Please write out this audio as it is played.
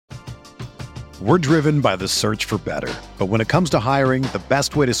We're driven by the search for better. But when it comes to hiring, the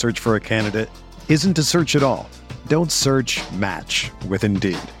best way to search for a candidate isn't to search at all. Don't search, match with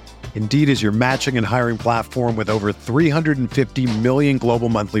Indeed. Indeed is your matching and hiring platform with over 350 million global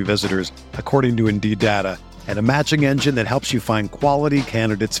monthly visitors, according to Indeed data, and a matching engine that helps you find quality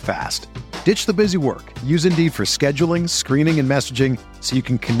candidates fast. Ditch the busy work. Use Indeed for scheduling, screening, and messaging so you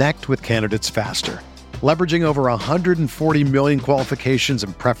can connect with candidates faster. Leveraging over 140 million qualifications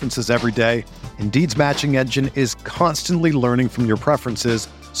and preferences every day, Indeed's matching engine is constantly learning from your preferences,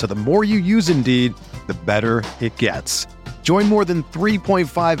 so the more you use Indeed, the better it gets. Join more than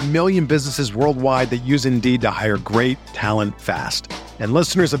 3.5 million businesses worldwide that use Indeed to hire great talent fast. And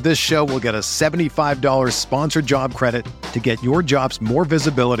listeners of this show will get a $75 sponsored job credit to get your jobs more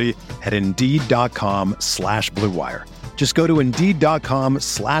visibility at Indeed.com/Blue Wire. Just go to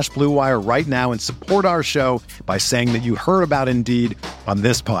Indeed.com/Blue Wire right now and support our show by saying that you heard about Indeed on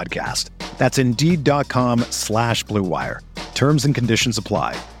this podcast. That's Indeed.com/Blue Wire. Terms and conditions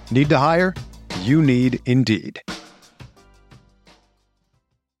apply. Need to hire? You need Indeed.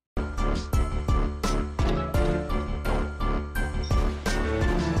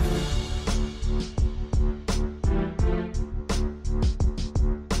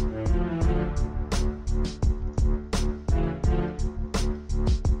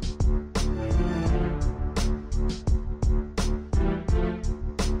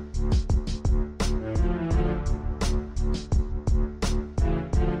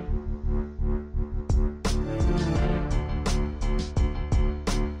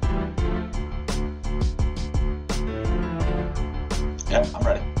 Yep, I'm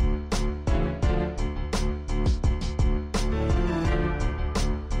ready.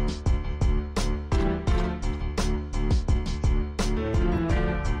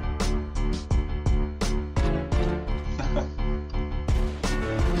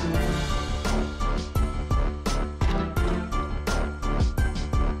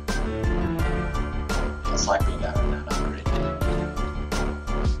 It's like being down right now, not great.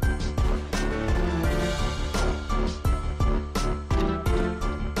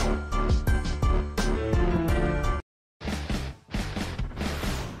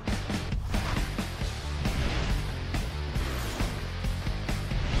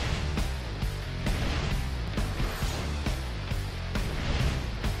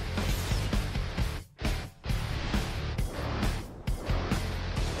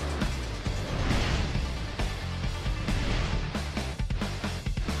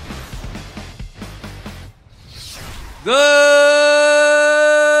 Good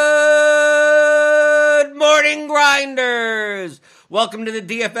morning, Grinders! Welcome to the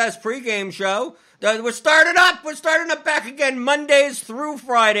DFS pregame show. We're starting up back again Mondays through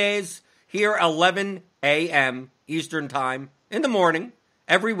Fridays here 11 a.m. Eastern Time in the morning.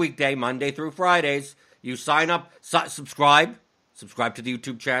 Every weekday, Monday through Fridays. You sign up, subscribe to the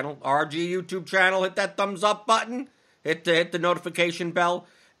YouTube channel, RG YouTube channel. Hit that thumbs up button. Hit the notification bell.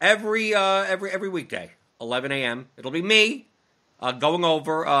 Every weekday, 11 a.m. It'll be me. Going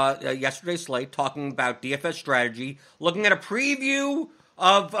over yesterday's slate, talking about DFS strategy, looking at a preview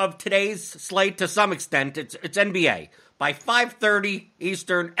of today's slate to some extent. It's NBA. By 5:30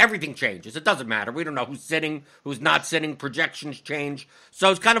 Eastern, everything changes. It doesn't matter. We don't know who's sitting, who's not sitting. Projections change. So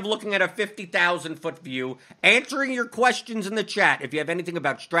it's kind of looking at a 50,000-foot view, answering your questions in the chat. If you have anything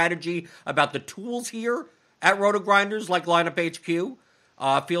about strategy, about the tools here at RotoGrinders, like Lineup HQ,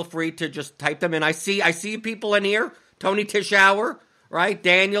 feel free to just type them in. I see people in here. Tony Tischauer, right?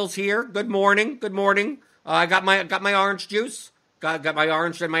 Daniel's here. Good morning. I got my orange juice. Got my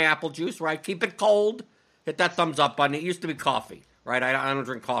orange and my apple juice, right? Keep it cold. Hit that thumbs up button. It used to be coffee, right? I don't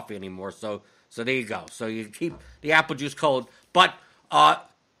drink coffee anymore, so there you go. So you keep the apple juice cold. But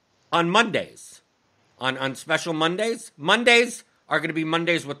on Mondays, on special Mondays are going to be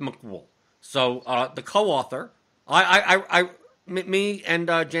Mondays with McWool. So the co-author, me and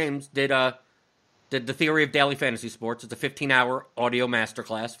James did the Theory of Daily Fantasy Sports. It's a 15-hour audio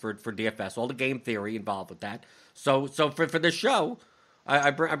masterclass for DFS. All the game theory involved with that. So for this show, I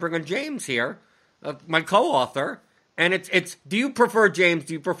bring on James here, my co-author, and it's. Do you prefer, James?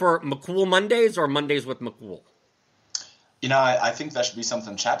 Do you prefer McCool Mondays or Mondays with McCool? You know, I think that should be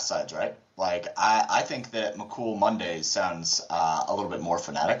something chat decides, right? Like, I think that McCool Mondays sounds a little bit more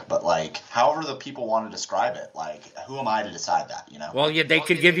phonetic, but like, however the people want to describe it, like, who am I to decide that? You know? Well, yeah, they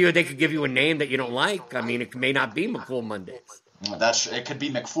could give you a name that you don't like. I mean, it may not be McCool Mondays. It could be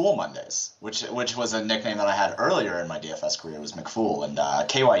McFool Mondays, which was a nickname that I had earlier in my DFS career. Was McFool, and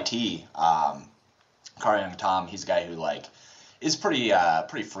KYT, Car Young Tom. He's a guy who like is pretty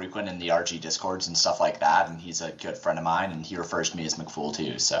frequent in the RG discords and stuff like that, and he's a good friend of mine, and he refers to me as McFool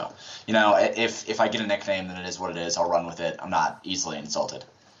too. So, if I get a nickname, then it is what it is. I'll run with it. I'm not easily insulted.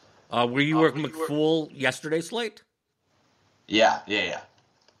 Were you with McFool yesterday, Slate? Yeah.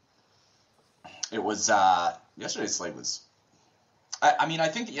 It was yesterday's slate was. I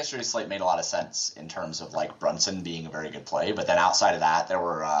think that yesterday's slate made a lot of sense in terms of like Brunson being a very good play, but then outside of that, there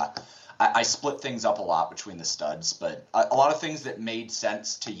were. I split things up a lot between the studs, but a lot of things that made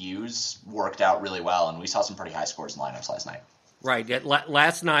sense to use worked out really well, and we saw some pretty high scores in lineups last night. Right.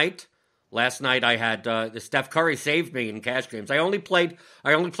 Last night I had the Steph Curry saved me in cash games. I only played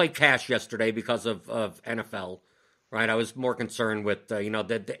cash yesterday because of NFL. Right. I was more concerned with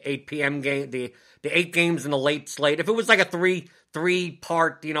the 8 p.m. game, the 8 games in the late slate. If it was like a three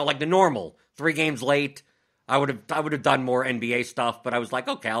part, like the normal 3 games late, I would have done more NBA stuff, but I was like,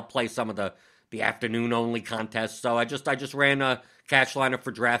 okay, I'll play some of the afternoon only contests. So I just ran a cash lineup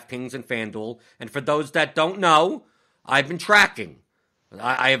for DraftKings and FanDuel. And for those that don't know, I've been tracking.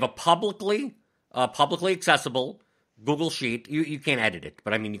 I have a publicly accessible Google Sheet. You can't edit it,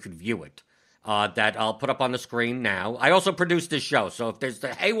 but I mean you can view it. That I'll put up on the screen now. I also produce this show, so if there's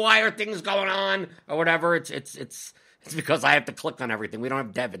the haywire things going on or whatever, it's because I have to click on everything. We don't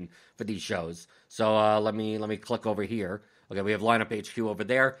have Devin for these shows. So let me click over here. Okay, we have Lineup HQ over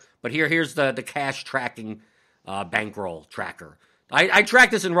there. But here's the cash tracking bankroll tracker. I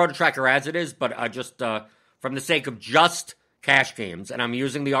track this in RotoTracker as it is, but just from the sake of just cash games, and I'm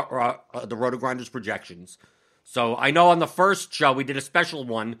using the RotoGrinders projections. So I know on the first show we did a special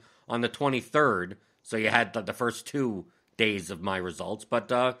one on the 23rd, so you had the first 2 days of my results.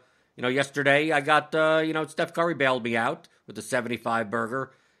 But yesterday I got Steph Curry bailed me out with the 75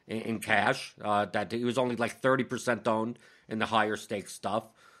 burger in cash. That he was only like 30% owned in the higher stakes stuff.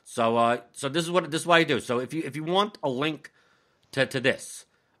 So this is what I do. So if you want a link to this,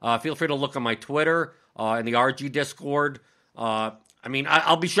 feel free to look on my Twitter in the RG Discord.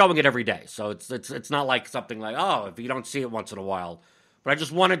 I'll be showing it every day, so it's not like something like, if you don't see it once in a while. But I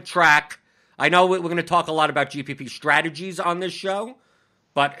just want to track. I know we're going to talk a lot about GPP strategies on this show,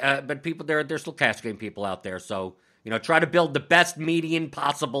 but people they're still cash game people out there. So try to build the best median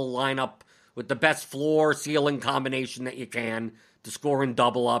possible lineup with the best floor ceiling combination that you can to score in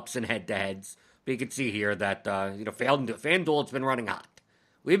double ups and head to heads. But you can see here that FanDuel it's been running hot.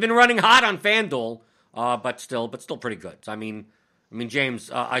 We've been running hot on FanDuel, but still pretty good. So, I mean, James,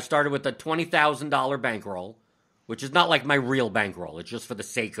 I started with a $20,000 bankroll, which is not like my real bankroll. It's just for the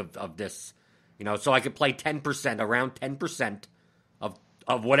sake of this, so I could play 10%, around 10%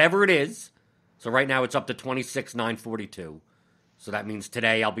 of whatever it is. So right now it's up to $26,942. So that means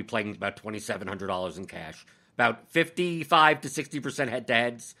today I'll be playing about $2,700 in cash, about 55 to 60%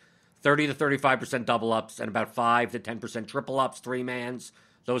 head-to-heads, 30 to 35% double-ups, and about 5 to 10% triple-ups, 3-mans,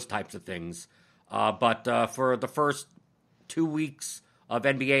 those types of things. But for the first 2 weeks of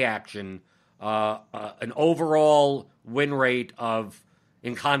NBA action, an overall win rate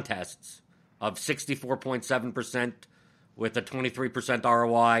in contests of 64.7% with a 23%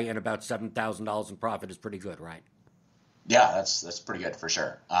 ROI and about $7,000 in profit is pretty good, right? Yeah, that's pretty good for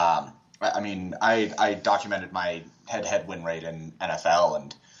sure. I documented my head-to-head win rate in NFL,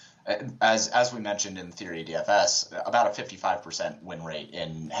 and as we mentioned in Theory DFS, about a 55% win rate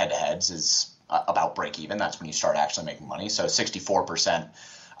in head-to-heads is about break even. That's when you start actually making money. So 64%,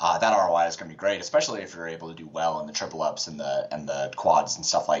 that ROI is going to be great, especially if you're able to do well in the triple ups and the quads and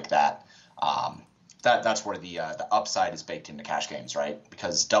stuff like that. That's where the upside is baked into cash games, right?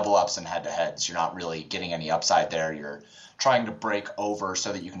 Because double ups and head to heads, you're not really getting any upside there. You're trying to break over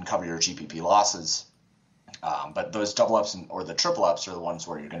so that you can cover your GPP losses. But those double ups or the triple ups are the ones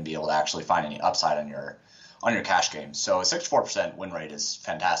where you're going to be able to actually find any upside on your cash games. So a 64% win rate is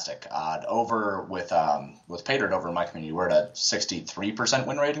fantastic. Over with Paydirt over in my community, we're at a 63%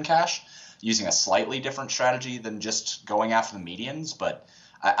 win rate in cash, using a slightly different strategy than just going after the medians. But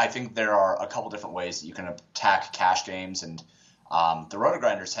I think there are a couple different ways that you can attack cash games, and the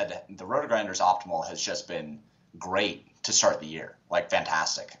RotoGrinders Optimal has just been great to start the year, like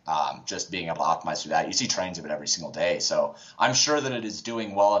fantastic. Just being able to optimize through that. You see trains of it every single day, so I'm sure that it is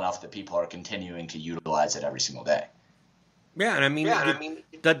doing well enough that people are continuing to utilize it every single day. Yeah, and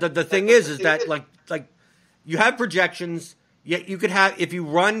the thing is that like you have projections. Yet you could have, if you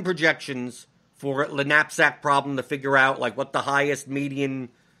run projections for the knapsack problem to figure out like what the highest median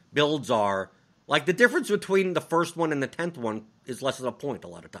builds are, like the difference between the first one and the 10th one is less than a point a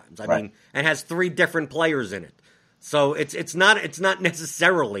lot of times. I mean, and has 3 different players in it. So it's not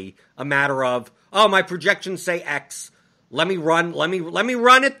necessarily a matter of, my projections say X. Let me run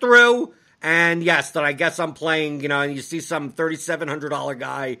it through, And yes, that I guess I'm playing, and you see some $3,700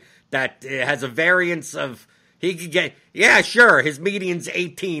 guy that has a variance of, he could get, yeah, sure, his median's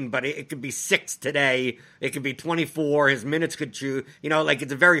 18, but it could be 6 today. It could be 24. His minutes could choose,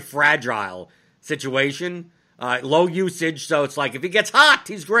 it's a very fragile situation. Low usage, so it's like if he gets hot,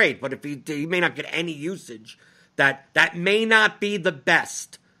 he's great, but if he may not get any usage, that may not be the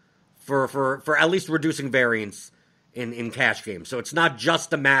best for at least reducing variance in cash games. So it's not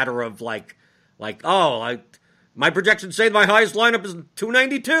just a matter of my projections say my highest lineup is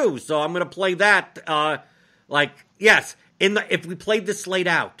 292, so I'm going to play that. Yes, if we played this slate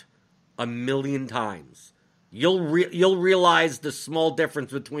out a million times, you'll realize the small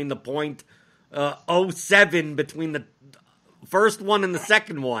difference between the point 07 between the first one and the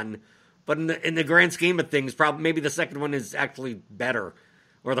second one. But in the grand scheme of things, probably maybe the second one is actually better,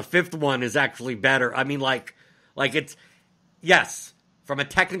 or the fifth one is actually better. I mean, it's, yes, from a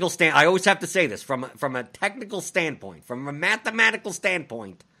technical I always have to say this, from a technical standpoint, from a mathematical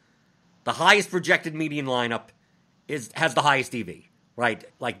standpoint, the highest projected median lineup has the highest EV, right?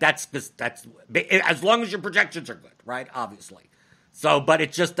 That's as long as your projections are good, right? Obviously. So, but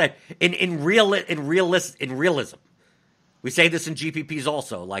it's just that in realism, we say this in GPPs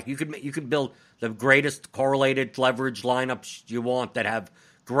also. You could build the greatest correlated leverage lineups you want that have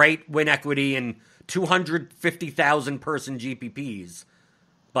great win equity and 250,000 person GPPs,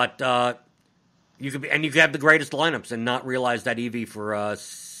 but you could have the greatest lineups and not realize that EV for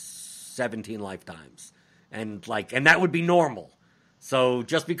 17 lifetimes, and that would be normal. So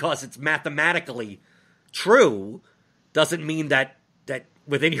just because it's mathematically true doesn't mean that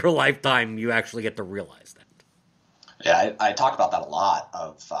within your lifetime you actually get to realize that. Yeah, I talk about that a lot.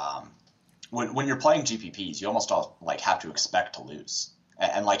 Of when you're playing GPPs, you almost have to expect to lose,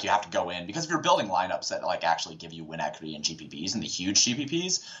 and you have to go in, because if you're building lineups that actually give you win equity in GPPs and the huge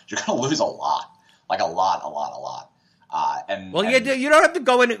GPPs, you're going to lose a lot, a lot. You don't have to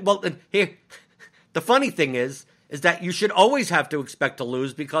go in. Well, here, the funny thing is that you should always have to expect to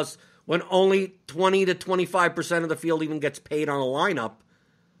lose, because when only 20 to 25% of the field even gets paid on a lineup.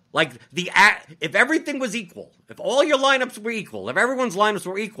 If everything was equal, if all your lineups were equal, if everyone's lineups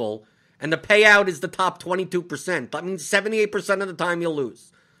were equal, and the payout is the top 22%, that means 78% of the time you'll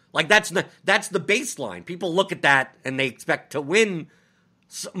lose. That's the baseline. People look at that and they expect to win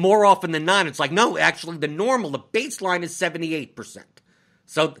more often than not. It's no, actually the baseline is 78%.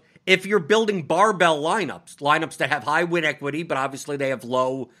 So if you're building barbell lineups that have high win equity, but obviously they have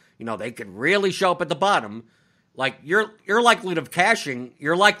low, they could really show up at the bottom. Your likelihood of cashing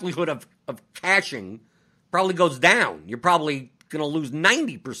probably goes down. You're probably going to lose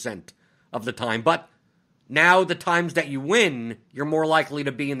 90% of the time. But now the times that you win, you're more likely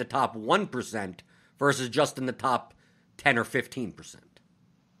to be in the top 1% versus just in the top 10 or 15%.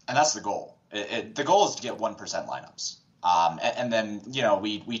 And that's the goal. The goal is to get 1% lineups. And then,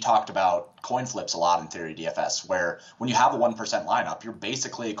 we talked about coin flips a lot in Theory DFS, where when you have a 1% lineup, you're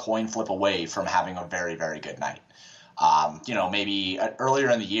basically a coin flip away from having a very, very good night. Maybe earlier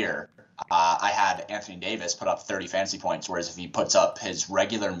in the year, I had Anthony Davis put up 30 fantasy points, whereas if he puts up his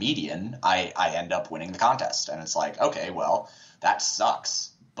regular median, I end up winning the contest. And it's okay, well, that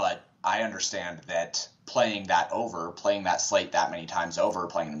sucks. But I understand that playing that slate that many times over,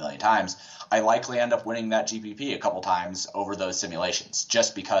 playing it a million times, I likely end up winning that GPP a couple times over those simulations,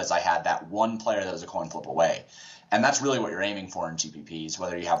 just because I had that one player that was a coin flip away. And that's really what you're aiming for in GPPs,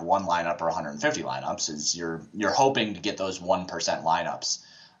 whether you have one lineup or 150 lineups, is you're hoping to get those 1% lineups.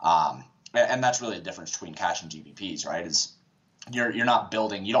 And that's really the difference between cash and GPPs, right? Is you're not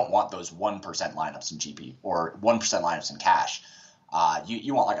building, you don't want those 1% lineups in GP or 1% lineups in cash.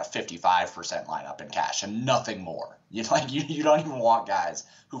 You want a 55% lineup in cash and nothing more. You don't even want guys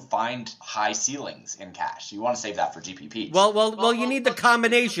who find high ceilings in cash. You want to save that for GPPs. Well, you need the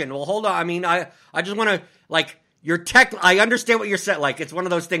combination. Well, hold on. I mean, I just want to your tech. I understand what you're saying. It's one of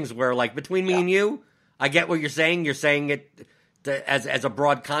those things where between me and you, I get what you're saying. You're saying it as a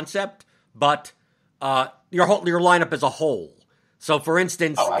broad concept, but your lineup as a whole. So, for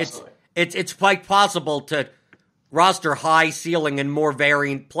instance, it's quite possible to roster high ceiling and more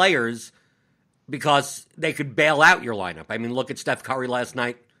variant players because they could bail out your lineup. I mean, look at Steph Curry last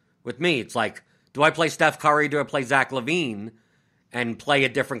night with me. It's do I play Steph Curry? Do I play Zach LaVine and play a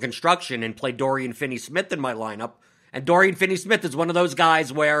different construction and play Dorian Finney-Smith in my lineup? And Dorian Finney-Smith is one of those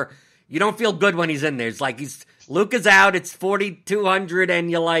guys where you don't feel good when he's in there. It's Luke is out, it's 4,200,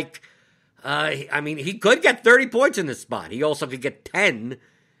 and you're he could get 30 points in this spot. He also could get 10.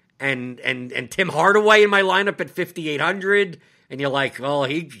 And Tim Hardaway in my lineup at 5,800, and you're well,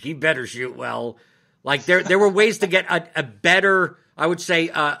 he better shoot well. There were ways to get a I would say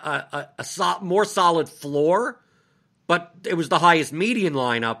more solid floor, but it was the highest median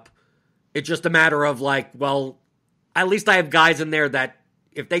lineup. It's just a matter of like, well, at least I have guys in there that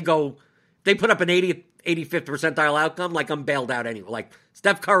if they put up an 85th percentile outcome, like I'm bailed out anyway. Like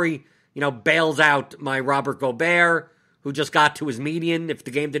Steph Curry, bails out my Robert Gobert, who just got to his median. If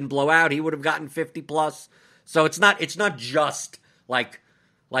the game didn't blow out, he would have gotten 50 plus. So it's not just like,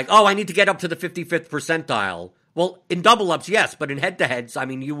 oh, I need to get up to the 55th percentile. Well, in double ups, yes, but in head to heads, I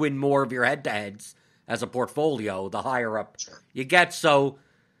mean, you win more of your head to heads as a portfolio the higher up you get. So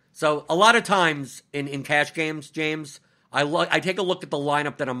a lot of times in cash games, James, I take a look at the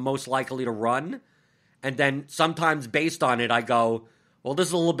lineup that I'm most likely to run, and then sometimes based on it, I go, well, this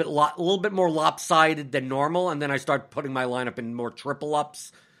is a little bit more lopsided than normal, and then I start putting my lineup in more triple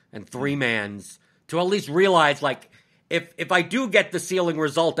ups and three mans to at least realize, like, if I do get the ceiling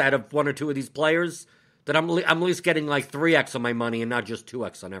result out of one or two of these players, then I'm at least getting like 3x on my money and not just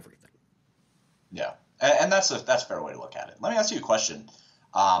 2x on everything. Yeah, and that's a fair way to look at it. Let me ask you a question.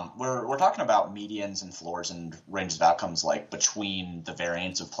 We're talking about medians and floors and ranges of outcomes like between the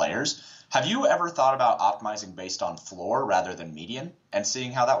variance of players. Have you ever thought about optimizing based on floor rather than median and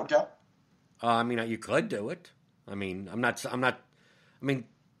seeing how that would go? I mean, you could do it. I mean,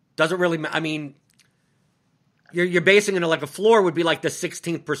 doesn't really. I mean, you're basing it on like a floor would be like the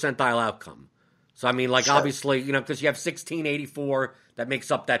 16th percentile outcome. So I mean, like obviously, because you have 1684 that makes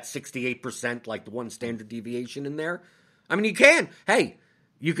up that 68%, like the one standard deviation in there. I mean, you can. Hey.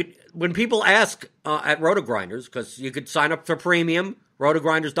 You could, when people ask at RotoGrinders, because you could sign up for premium,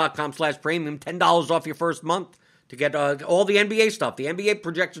 rotogrinders.com/premium, $10 off your first month to get all the NBA stuff. The NBA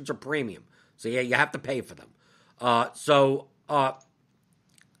projections are premium, so yeah, you have to pay for them. So a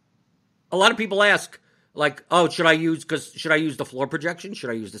lot of people ask, like, oh, should I use the floor projections?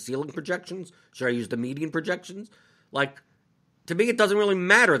 Should I use the ceiling projections? Should I use the median projections? Like, to me, it doesn't really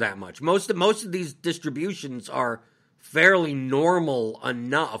matter that much. Most of these distributions are fairly normal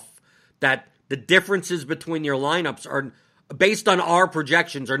enough that the differences between your lineups are, based on our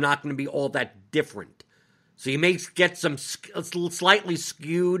projections, are not going to be all that different. So you may get some slightly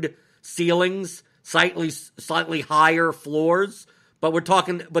skewed ceilings, slightly higher floors, but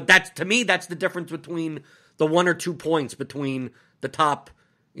that's, to me, that's the difference between the 1 or 2 points between the top,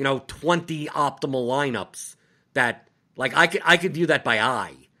 20 optimal lineups. That, like, I could view that by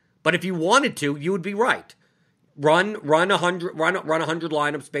eye. But if you wanted to, you would be right. Run 100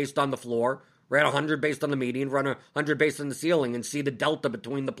 lineups based on the floor, run 100 based on the median, run 100 based on the ceiling, and see the delta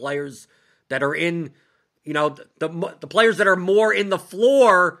between the players that are in, the players that are more in the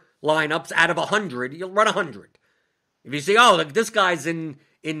floor lineups out of 100. You'll run 100. If you see, oh, like this guy's in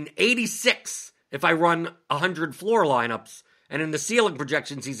 86, if I run 100 floor lineups, and in the ceiling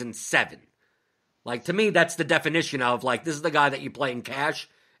projections he's in 7. Like, to me, that's the definition of, like, this is the guy that you play in cash,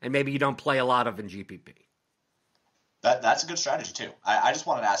 and maybe you don't play a lot of in GPP. That's a good strategy, too. I just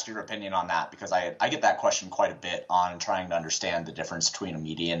wanted to ask your opinion on that because I get that question quite a bit on trying to understand the difference between a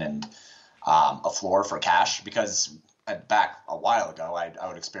median and a floor for cash, because back a while ago, I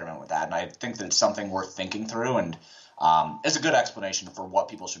would experiment with that, and I think that it's something worth thinking through, and it's a good explanation for what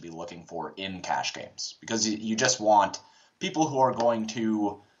people should be looking for in cash games, because you just want people who are going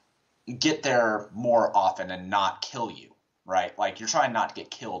to get there more often and not kill you, right? Like, you're trying not to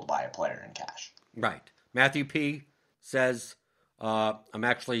get killed by a player in cash. Right. Matthew P. says, I'm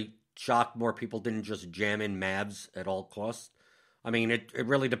actually shocked more people didn't just jam in Mavs at all costs. I mean, it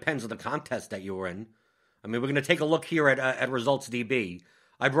really depends on the contest that you were in. I mean, we're going to take a look here at Results DB.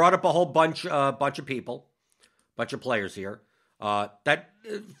 I brought up a whole bunch of people, bunch of players here, that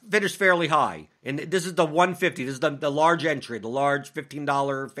finished fairly high. And this is the 150. This is the large entry, the large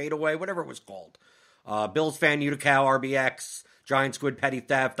 $15 fadeaway, whatever it was called. Bills fan, Utica, RBX, Giant Squid, Petty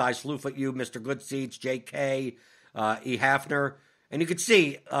Theft, I Sloof at You, Mr. Good Seats, JK, E. Hafner. And you could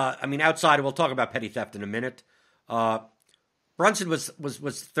see, outside, we'll talk about Petty Theft in a minute. Brunson was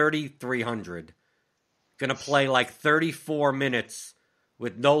 3,300. Going to play like 34 minutes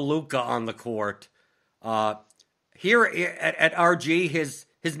with no Luka on the court. Here at RG, his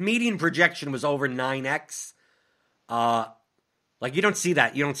median projection was over 9x. Like, you don't see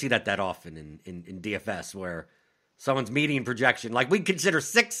that often in DFS, where someone's median projection, like, we consider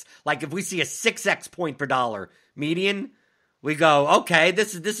 6, like, if we see a 6x point per dollar median, we go, okay,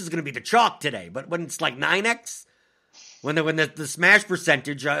 this is going to be the chalk today. But when it's like 9x, when the smash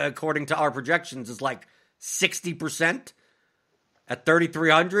percentage, according to our projections, is like 60% at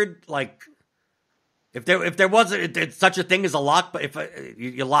 3,300, like, if there wasn't such a thing as a lock, but if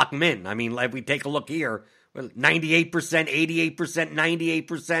you lock them in, I mean, like, we take a look here, 98%, 88%,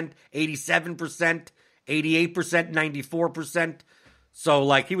 98%, 87%, 88%, 94%. So,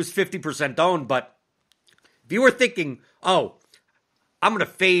 like, he was 50% owned, but if you were thinking, oh, I'm going to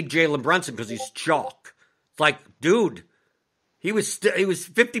fade Jalen Brunson because he's chalk. It's like, dude, he was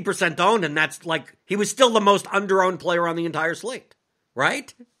 50% owned, and that's like, he was still the most under-owned player on the entire slate,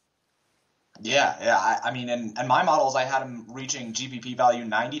 right? Yeah. I mean, in my models, I had him reaching GPP value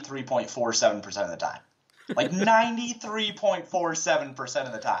 93.47% of the time. Like 93.47%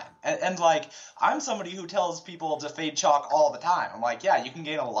 of the time. And like, I'm somebody who tells people to fade chalk all the time. I'm like, yeah, you can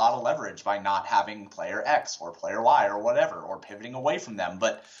gain a lot of leverage by not having player X or player Y or whatever, or pivoting away from them.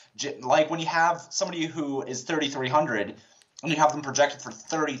 But like, when you have somebody who is 3,300 and you have them projected for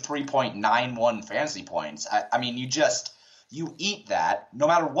 33.91 fantasy points, I mean, you eat that no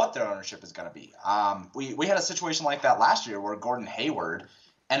matter what their ownership is going to be. We had a situation like that last year where Gordon Hayward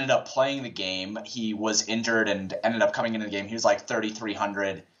ended up playing the game. He was injured and ended up coming into the game. He was like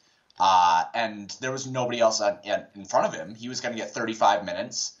 3,300, and there was nobody else in front of him. He was going to get 35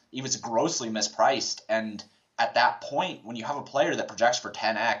 minutes. He was grossly mispriced, and at that point, when you have a player that projects for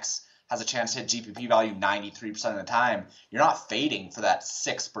 10x, has a chance to hit GPP value 93% of the time, you're not fading for that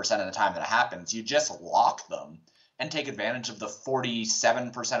 6% of the time that it happens. You just lock them and take advantage of the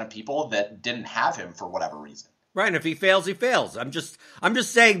 47% of people that didn't have him for whatever reason. Right, and if he fails, he fails. I'm just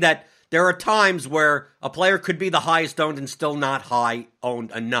saying that there are times where a player could be the highest owned and still not high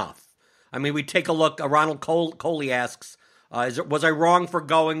owned enough. I mean, we take a look. Ronald Coley asks, was I wrong for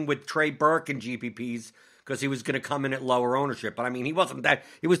going with Trey Burke in GPPs because he was going to come in at lower ownership? But I mean, he wasn't that.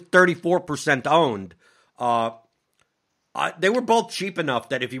 He was 34% owned. They were both cheap enough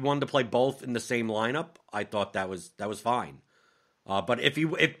that if you wanted to play both in the same lineup, I thought that was fine. But if you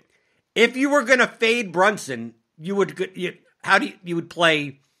were going to fade Brunson, you would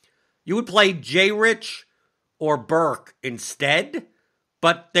play J. Rich or Burke instead,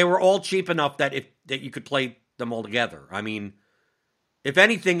 but they were all cheap enough that you could play them all together. I mean, if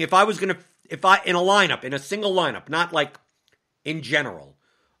anything, if I in a lineup, in a single lineup, not like in general,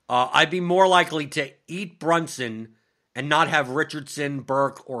 I'd be more likely to eat Brunson and not have Richardson,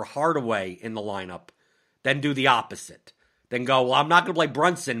 Burke, or Hardaway in the lineup than do the opposite. Then go, well, I'm not going to play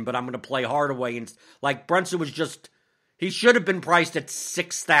Brunson, but I'm going to play Hardaway. And like, Brunson was he should have been priced at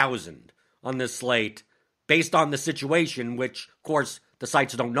 6,000 on this slate based on the situation, which, of course, the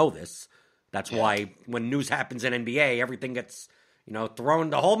sites don't know this. That's why when news happens in NBA, everything gets, thrown,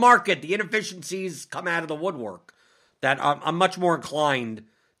 the whole market, the inefficiencies come out of the woodwork. That I'm much more inclined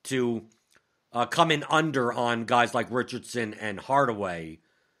to come in under on guys like Richardson and Hardaway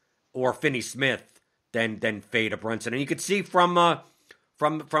or Finney Smith than fade a Brunson. And you could see from a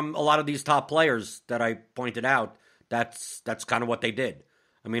lot of these top players that I pointed out, that's kind of what they did.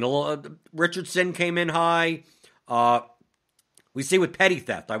 I mean, Richardson came in high. We see with Petty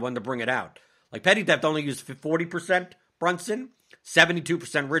Theft, I wanted to bring it out. Like, Petty Theft only used 40% Brunson,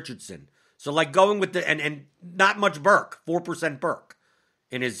 72% Richardson. So, like, going with and not much Burke, 4% Burke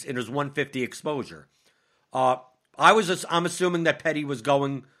in his 150 exposure. I'm assuming that Petty was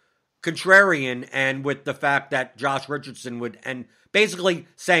going contrarian, and with the fact that Josh Richardson would, and basically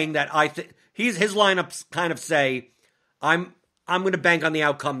saying that his lineups kind of say, I'm going to bank on the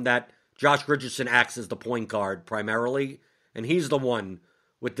outcome that Josh Richardson acts as the point guard primarily, and he's the one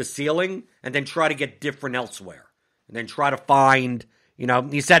with the ceiling, and then try to get different elsewhere, and then try to find,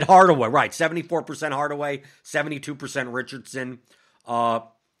 he said Hardaway, right? 74% Hardaway, 72% Richardson.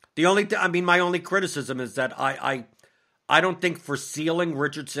 My only criticism is that I don't think for ceiling,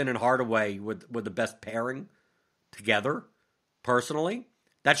 Richardson and Hardaway were the best pairing together, personally.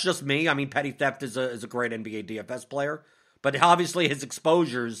 That's just me. I mean, Petty Theft is a great NBA DFS player, but obviously his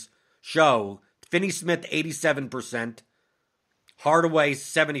exposures show Finney Smith 87%, Hardaway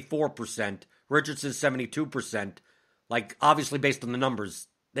 74%, Richardson 72%. Like, obviously based on the numbers,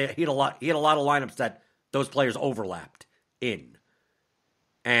 he had a lot of lineups that those players overlapped in.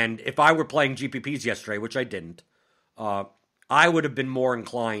 And if I were playing GPPs yesterday, which I didn't, I would have been more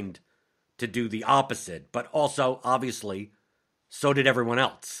inclined to do the opposite. But also, obviously, so did everyone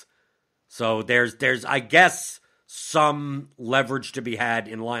else. So there's I guess, some leverage to be had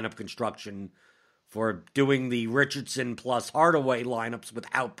in lineup construction for doing the Richardson plus Hardaway lineups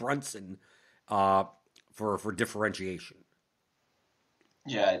without Brunson for differentiation.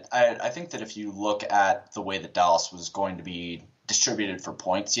 Yeah, I think that if you look at the way that Dallas was going to be distributed for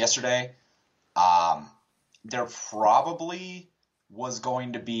points yesterday, there probably was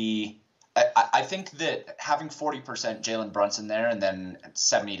going to be I think that having 40% Jalen Brunson there and then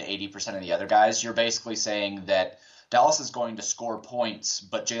 70 to 80% of the other guys, you're basically saying that Dallas is going to score points,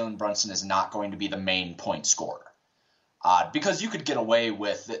 but Jalen Brunson is not going to be the main point scorer. Because you could get away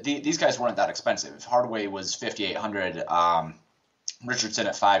with these guys weren't that expensive. Hardaway was 5,800. Richardson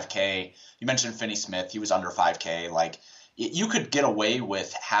at 5K. You mentioned Finney Smith. He was under 5K. Like, you could get away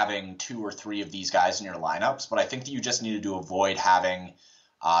with having 2 or 3 of these guys in your lineups, but I think that you just needed to avoid having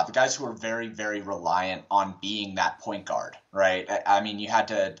the guys who are very, very reliant on being that point guard, right? I mean, you had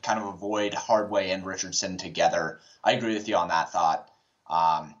to kind of avoid Hardaway and Richardson together. I agree with you on that thought.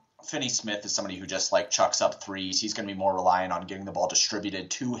 Finney Smith is somebody who just like chucks up threes. He's going to be more reliant on getting the ball distributed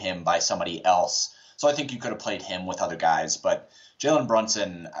to him by somebody else. So I think you could have played him with other guys. But Jalen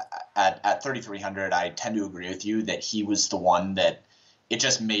Brunson at 3,300, I tend to agree with you that he was the one that it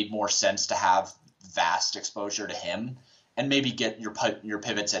just made more sense to have vast exposure to him and maybe get your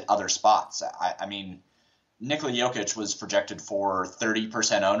pivots at other spots. I mean, Nikola Jokic was projected for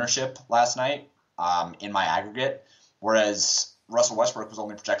 30% ownership last night in my aggregate, whereas Russell Westbrook was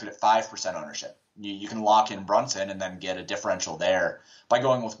only projected at 5% ownership. You can lock in Brunson and then get a differential there. By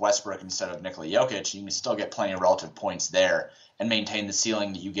going with Westbrook instead of Nikola Jokic, you can still get plenty of relative points there and maintain the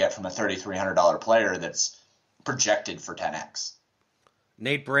ceiling that you get from a $3,300 player that's projected for 10x.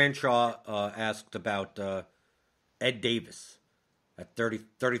 Nate Branshaw asked about Ed Davis at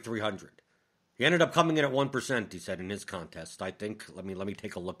 3,300. He ended up coming in at 1%, he said, in his contest. I think, let me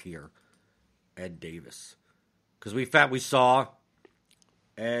take a look here. Ed Davis. Because we saw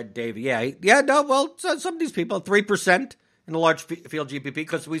Ed Davis. Some of these people, 3% in the large field GPP,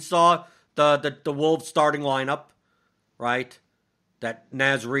 because we saw the Wolves starting lineup, right? That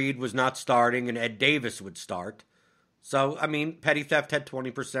Naz Reid was not starting and Ed Davis would start. So, I mean, Petty Theft had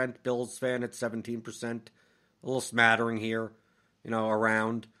 20%, Bills fan at 17%, a little smattering here,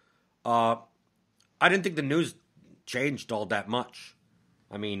 around. I didn't think the news changed all that much.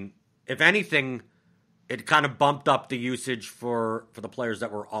 I mean, if anything, it kind of bumped up the usage for the players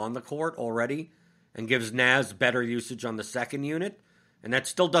that were on the court already and gives Naz better usage on the second unit. And that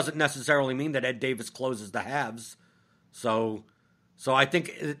still doesn't necessarily mean that Ed Davis closes the halves. So I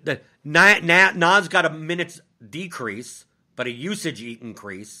think Naz got a minutes decrease, but a usage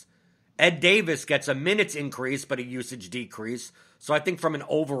increase. Ed Davis gets a minutes increase, but a usage decrease. So I think from an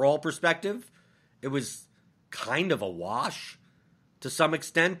overall perspective, it was kind of a wash to some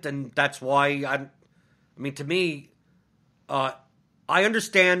extent. And that's why to me, I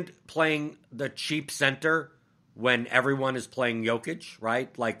understand playing the cheap center when everyone is playing Jokic,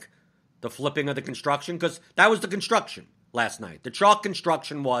 right? Like the flipping of the construction, because that was the construction last night. The chalk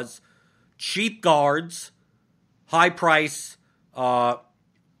construction was cheap guards, high price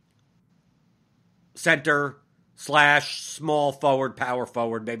center / small forward, power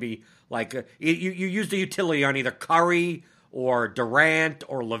forward, maybe like you use the utility on either Curry or Durant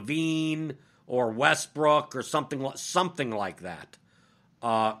or Levine or Westbrook or something like that.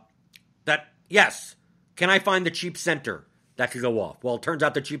 Yes, can I find the cheap center that could go off? Well, it turns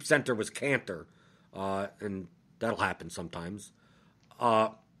out the cheap center was Cantor, and that'll happen sometimes.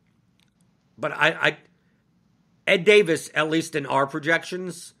 But Ed Davis, at least in our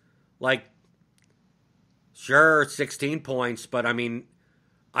projections, like, sure, 16 points, but I mean,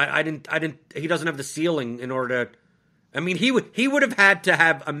 I didn't. He doesn't have the ceiling in order to. I mean, he would have had to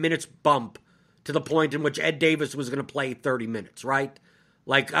have a minutes bump to the point in which Ed Davis was going to play 30 minutes, right?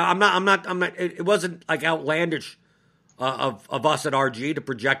 Like, I'm not. It wasn't like outlandish of us at RG to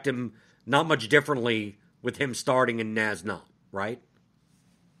project him not much differently with him starting and Naz not, right?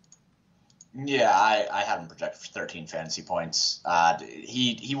 Yeah, I had him projected for 13 fantasy points.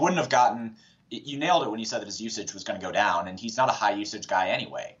 He wouldn't have gotten. You nailed it when you said that his usage was going to go down, and he's not a high usage guy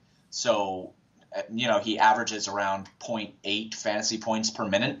anyway. So, he averages around 0.8 fantasy points per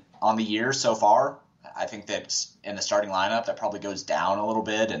minute on the year so far. I think that in the starting lineup, that probably goes down a little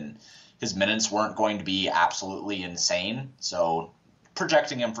bit, and his minutes weren't going to be absolutely insane. So,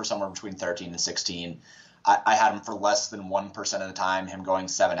 projecting him for somewhere between 13 and 16, I had him for less than 1% of the time, him going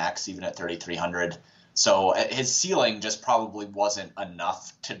 7x, even at 3,300. So his ceiling just probably wasn't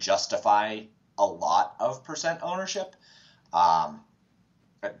enough to justify a lot of percent ownership. A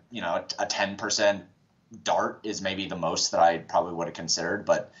 10% dart is maybe the most that I probably would have considered.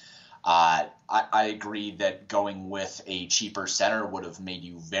 But I agree that going with a cheaper center would have made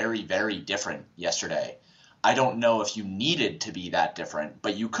you very, very different yesterday. I don't know if you needed to be that different,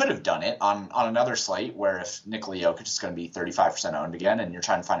 but you could have done it on another slate where if Nikola Jokic is going to be 35% owned again and you're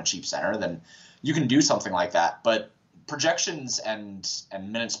trying to find a cheap center, then you can do something like that. But projections and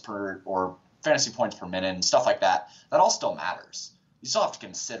minutes per or fantasy points per minute and stuff like that all still matters. You still have to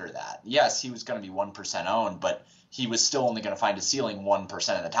consider that. Yes, he was going to be 1% owned, but he was still only going to find a ceiling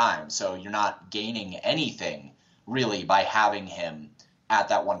 1% of the time. So you're not gaining anything really by having him at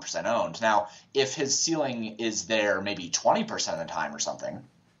that 1% owned. Now, if his ceiling is there maybe 20% of the time or something,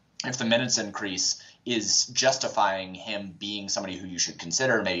 if the minutes increase is justifying him being somebody who you should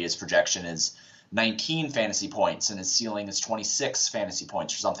consider. Maybe his projection is 19 fantasy points and his ceiling is 26 fantasy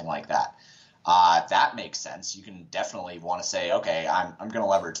points or something like that. That makes sense. You can definitely want to say, okay, I'm going to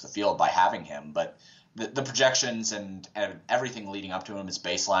leverage the field by having him, but the projections and everything leading up to him as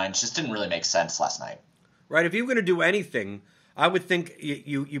baseline just didn't really make sense last night. Right. If you were going to do anything, I would think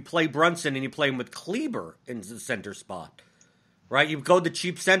you play Brunson and you play him with Kleber in the center spot. Right? You go the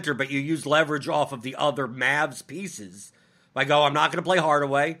cheap center, but you use leverage off of the other Mavs pieces. If I go, I'm not going to play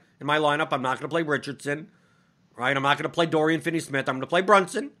Hardaway in my lineup. I'm not going to play Richardson. Right? I'm not going to play Dorian Finney-Smith. I'm going to play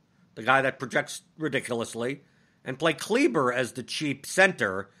Brunson, the guy that projects ridiculously, and play Kleber as the cheap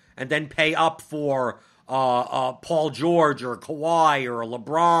center, and then pay up for Paul George or Kawhi or a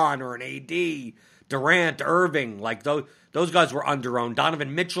LeBron or an AD, Durant, Irving. Like those guys were underowned.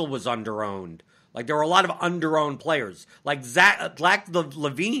 Donovan Mitchell was underowned. Like, there were a lot of under-owned players. Like, Zach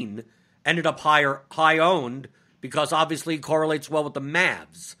LaVine ended up high-owned because, obviously, he correlates well with the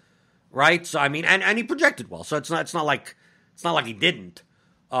Mavs, right? So, I mean, and he projected well. So, it's not like he didn't.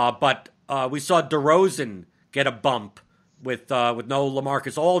 But we saw DeRozan get a bump with no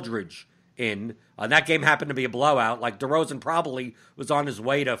LaMarcus Aldridge in. That game happened to be a blowout. Like, DeRozan probably was on his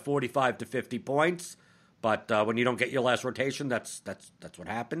way to 45 to 50 points. But when you don't get your last rotation, that's what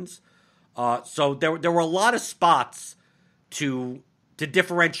happens. So there were a lot of spots to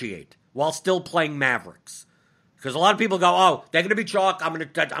differentiate while still playing Mavericks, because a lot of people go, "Oh, they're going to be chalk. I'm going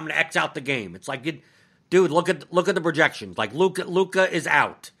to X out the game." It's like, dude, look at the projections. Like Luka is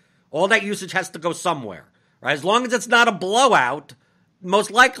out. All that usage has to go somewhere, right? As long as it's not a blowout,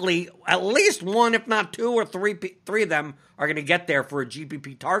 most likely at least one, if not two or three of them are going to get there for a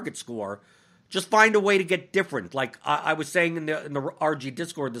GPP target score. Just find a way to get different. Like I was saying in the RG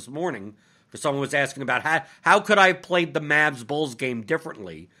Discord this morning, for someone was asking about how could I have played the Mavs Bulls game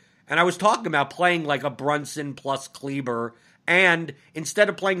differently, and I was talking about playing like a Brunson plus Kleber, and instead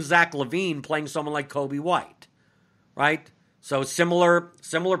of playing Zach LaVine, playing someone like Kobe White, right? So similar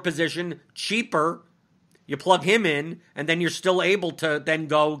position, cheaper. You plug him in, and then you're still able to then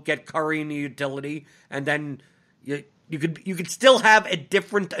go get Curry in the utility, and then you could still have a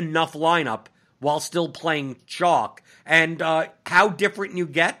different enough lineup while still playing chalk. And how different you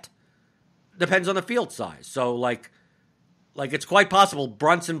get depends on the field size. So, like it's quite possible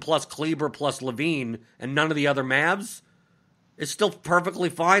Brunson plus Kleber plus LaVine and none of the other Mavs is still perfectly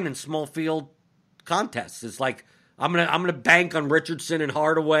fine in small field contests. It's like, I'm gonna bank on Richardson and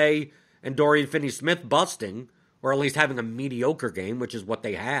Hardaway and Dorian Finney-Smith busting, or at least having a mediocre game, which is what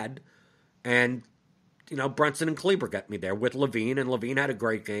they had. And, Brunson and Kleber got me there with LaVine, and LaVine had a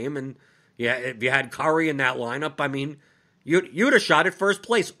great game. And yeah, if you had Curry in that lineup, I mean, you'd have shot at first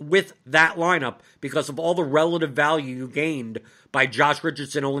place with that lineup because of all the relative value you gained by Josh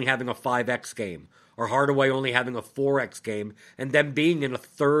Richardson only having a 5x game, or Hardaway only having a 4x game, and them being in a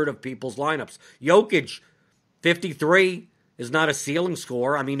third of people's lineups. Jokic, 53 is not a ceiling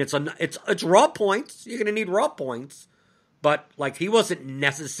score. I mean, it's raw points. You're going to need raw points, but like he wasn't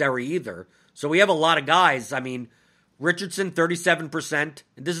necessary either. So we have a lot of guys. I mean, Richardson, 37%.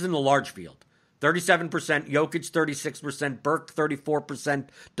 And this is in the large field. 37%. Jokic, 36%. Burke, 34%.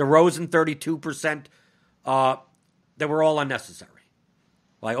 DeRozan, 32%. They were all unnecessary.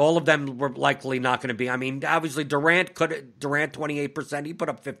 Like, all of them were likely not going to be. I mean, obviously, Durant, 28%. He put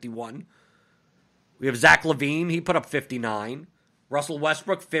up 51. We have Zach LaVine. He put up 59. Russell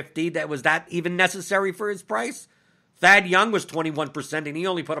Westbrook, 50. Was that even necessary for his price? Thad Young was 21%, and he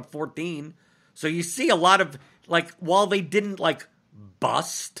only put up 14. So you see a lot of, like, while they didn't, like,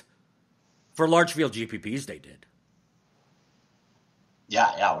 bust, for large field GPPs, they did.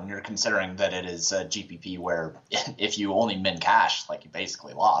 Yeah, when you're considering that it is a GPP where if you only min cash, like, you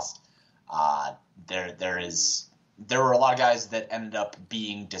basically lost, there were a lot of guys that ended up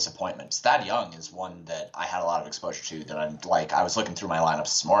being disappointments. Thad Young is one that I had a lot of exposure to that I'm like, I was looking through my lineups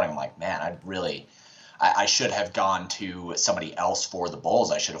this morning, I'm like, man, I should have gone to somebody else for the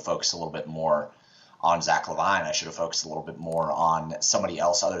Bulls. I should have focused a little bit more on Zach LaVine. I should have focused a little bit more on somebody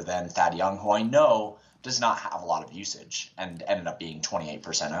else other than Thad Young, who I know does not have a lot of usage and ended up being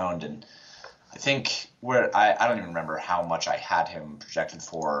 28% owned. And I think I don't even remember how much I had him projected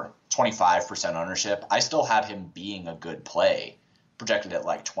for, 25% ownership. I still had him being a good play, projected at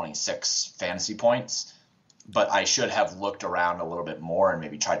like 26 fantasy points. But I should have looked around a little bit more and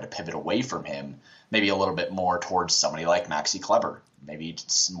maybe tried to pivot away from him, maybe a little bit more towards somebody like Maxi Kleber, maybe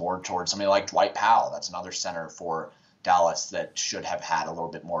more towards somebody like Dwight Powell. That's another center for Dallas that should have had a little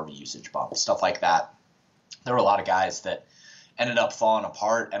bit more of a usage bump, stuff like that. There were a lot of guys that ended up falling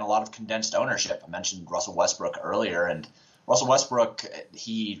apart and a lot of condensed ownership. I mentioned Russell Westbrook earlier, and Russell Westbrook,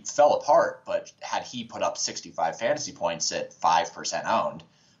 he fell apart, but had he put up 65 fantasy points at 5% owned,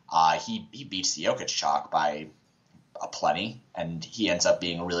 he beats the Jokic chalk by a plenty, and he ends up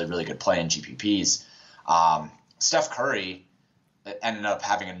being a really, really good play in GPPs. Steph Curry ended up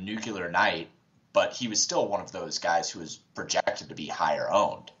having a nuclear night, but he was still one of those guys who was projected to be higher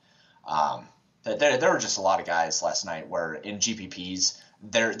owned. There were just a lot of guys last night where in GPPs,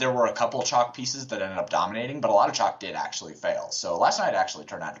 there were a couple chalk pieces that ended up dominating, but a lot of chalk did actually fail. So last night actually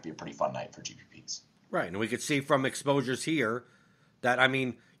turned out to be a pretty fun night for GPPs. Right, and we could see from exposures here that, I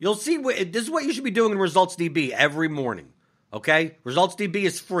mean, you'll see, this is what you should be doing in Results DB every morning, okay? Results DB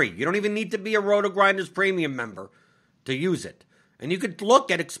is free. You don't even need to be a Roto Grinders premium member to use it. And you could look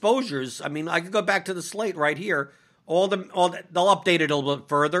at exposures. I mean, I could go back to the slate right here. They'll update it a little bit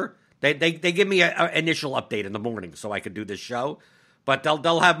further. They give me an initial update in the morning so I could do this show. But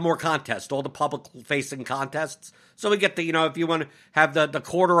they'll have more contests, all the public-facing contests. So we get the, if you want to have the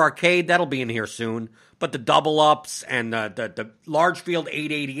quarter arcade, that'll be in here soon. But the double-ups and the large field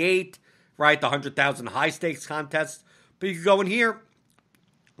 888, right, the 100,000 high-stakes contests. But you can go in here.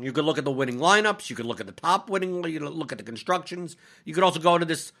 You could look at the winning lineups. You could look at the top winning. You could look at the constructions. You could also go to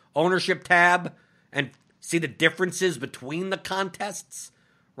this ownership tab and see the differences between the contests.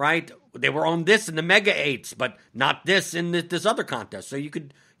 Right, they were on this in the Mega 8s, but not this in this other contest. So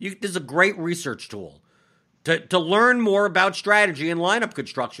this is a great research tool to learn more about strategy and lineup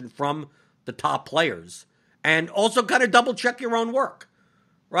construction from the top players, and also kind of double check your own work.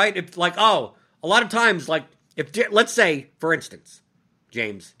 Right, if a lot of times, let's say for instance,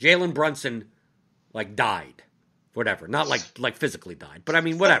 James Jalen Brunson died, whatever, not like physically died, but I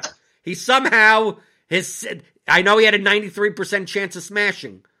mean whatever. He somehow I know he had a 93% chance of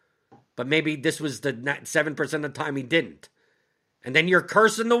smashing, but maybe this was the 7% of the time he didn't. And then you're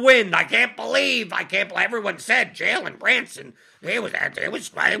cursing the wind. I can't believe. Everyone said Jalen Brunson. It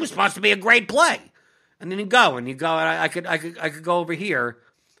was supposed to be a great play. And then you go. And I could go over here,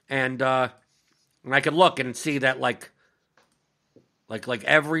 and I could look and see that like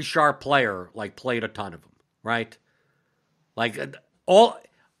every sharp player played a ton of them, right?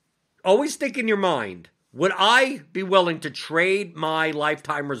 Always think in your mind, would I be willing to trade my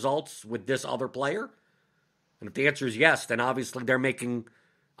lifetime results with this other player? And if the answer is yes, then obviously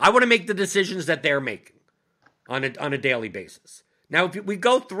I want to make the decisions that they're making on a daily basis. Now, if we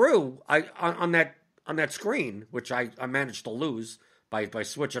go through on that screen, which I managed to lose by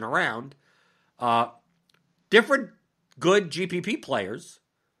switching around, different good GPP players,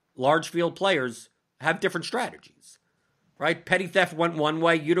 large field players, have different strategies. Right? Petty Theft went one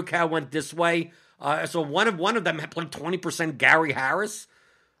way, Udoka went this way. So one of them had played 20% Gary Harris.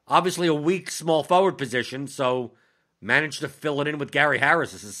 Obviously a weak small forward position, so managed to fill it in with Gary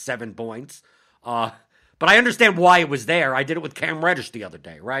Harris. This is 7 points. But I understand why it was there. I did it with Cam Reddish the other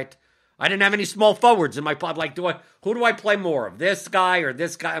day, right? I didn't have any small forwards in my pod. Who do I play more of? This guy or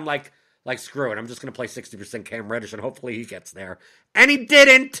this guy? I'm like screw it. I'm just going to play 60% Cam Reddish and hopefully he gets there. And he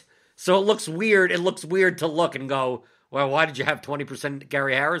didn't. So it looks weird. It looks weird to look and go, well, why did you have 20%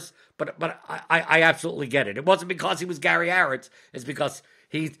 Gary Harris? But I absolutely get it. It wasn't because he was Gary Harris. It's because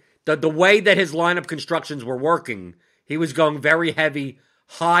the way that his lineup constructions were working, he was going very heavy,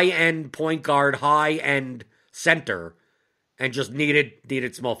 high-end point guard, high-end center, and just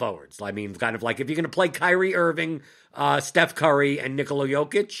needed small forwards. I mean, kind of like if you're going to play Kyrie Irving, Steph Curry, and Nikola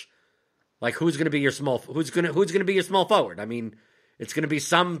Jokic, who's going to be your small forward? I mean, it's going to be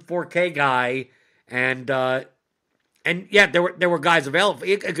some 4K guy, and yeah, there were guys available.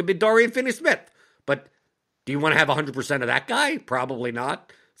 It could be Dorian Finney-Smith, but do you want to have 100% of that guy? Probably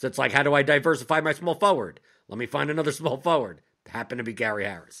not. So it's how do I diversify my small forward? Let me find another small forward. Happened to be Gary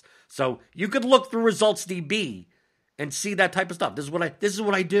Harris. So you could look through Results DB and see that type of stuff. This is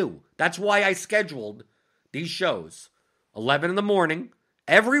what I do. That's why I scheduled these shows 11 in the morning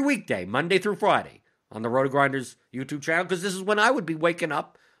every weekday, Monday through Friday, on the Roto Grinders YouTube channel, because this is when I would be waking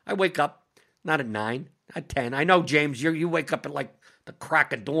up. I wake up not at 9, at 10. I know, James, you wake up at the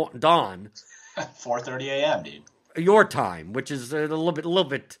crack of dawn. 4:30 a.m., dude. Your time, which is a little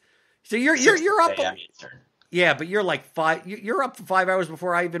bit. So you're up. Eastern. Yeah, but you're 5. You're up for 5 hours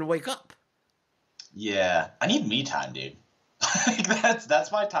before I even wake up. Yeah, I need me time, dude.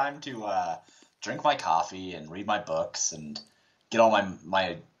 That's my time to drink my coffee and read my books and get all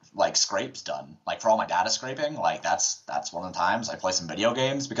my scrapes done. For all my data scraping, that's one of the times I play some video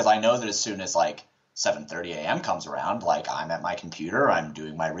games, because I know that as soon as 7:30 a.m. comes around, I'm at my computer, I'm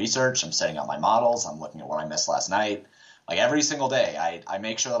doing my research, I'm setting up my models, I'm looking at what I missed last night. Every single day, I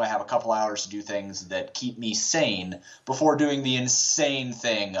make sure that I have a couple hours to do things that keep me sane before doing the insane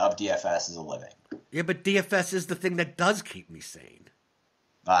thing of DFS as a living. Yeah, but DFS is the thing that does keep me sane.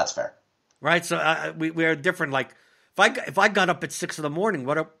 Oh, that's fair. Right? So we are different. Like, if I got up at 6 a.m,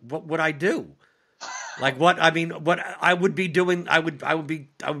 what would I do? Like, what I would be doing, I would be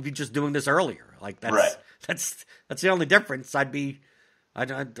just doing this earlier. Like, that's the only difference. I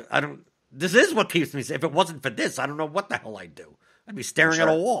don't. This is what keeps me sane. If it wasn't for this, I don't know what the hell I'd do. I'd be staring at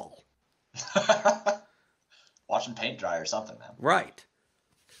a wall. Watching paint dry or something, man. Right.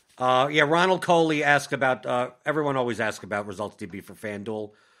 Ronald Coley asked about, everyone always asks about results DB for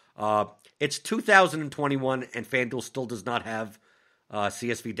FanDuel. It's 2021 and FanDuel still does not have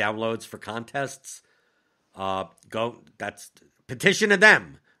CSV downloads for contests. That's petition to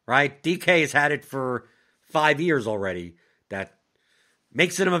them, right? DK has had it for 5 years already. That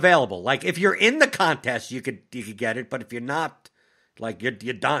makes them available. Like, if you're in the contest, you could get it, but if you're not, like, you're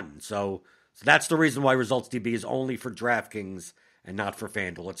done. So that's the reason why Results DB is only for DraftKings and not for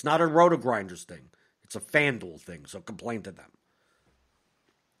FanDuel. It's not a Roto-Grinders thing. It's a FanDuel thing, so complain to them.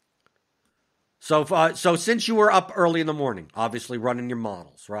 So since you were up early in the morning, obviously running your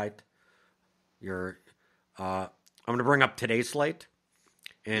models, right? I'm going to bring up today's slate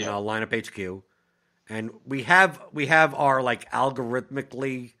in Lineup HQ. And we have our, like,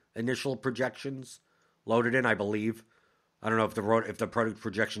 algorithmically initial projections loaded in, I believe. I don't know if the product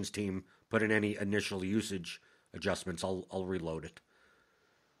projections team put in any initial usage adjustments. I'll reload it.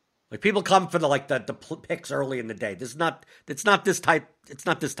 Like, people come for the picks early in the day. It's not this type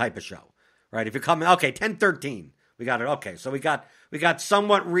of show, right? If you come, okay, 10-13, we got it. Okay, so we got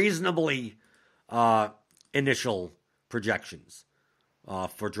somewhat reasonably initial projections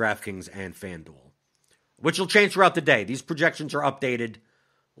for DraftKings and FanDuel, which will change throughout the day. These projections are updated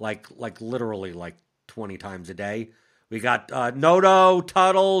like literally like 20 times a day. We got Noto,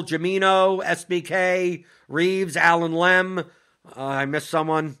 Tuttle, Jamino, SBK, Reeves, Allen Lem. I missed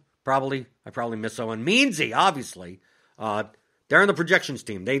someone. I probably missed someone. Meansy, obviously. They're in the projections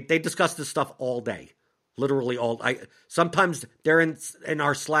team. They discuss this stuff all day. Literally all. Sometimes they're in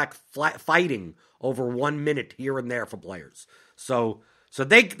our Slack fighting over 1 minute here and there for players. So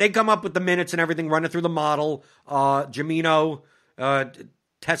they come up with the minutes and everything, run it through the model. Jamino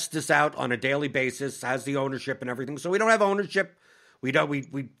tests this out on a daily basis, has the ownership and everything. So we don't have ownership. We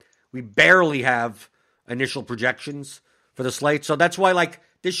barely have initial projections for the slate. So that's why, like,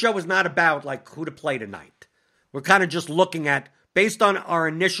 this show is not about, like, who to play tonight. We're kind of just looking at, based on our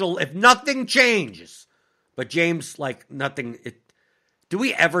initial, if nothing changes. But James, like, nothing. Do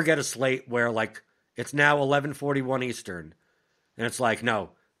we ever get a slate where, like, it's now 11:41 Eastern, and it's like, no,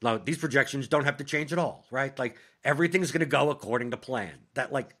 these projections don't have to change at all, right? Like, everything's going to go according to plan.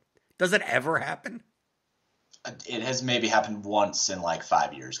 That, like, does it ever happen? It has maybe happened once in, like,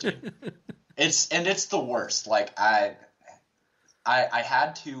 5 years, dude. It's the worst. Like, I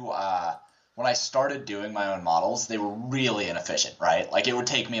had to, when I started doing my own models, they were really inefficient, right? Like, it would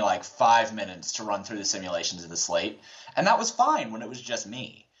take me like 5 minutes to run through the simulations of the slate. And that was fine when it was just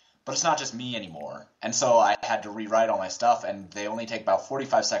me. But it's not just me anymore. And so I had to rewrite all my stuff, and they only take about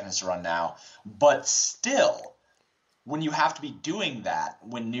 45 seconds to run now. But still, when you have to be doing that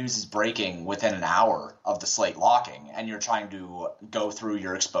when news is breaking within an hour of the slate locking, and you're trying to go through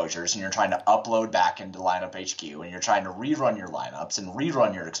your exposures, and you're trying to upload back into Lineup HQ, and you're trying to rerun your lineups and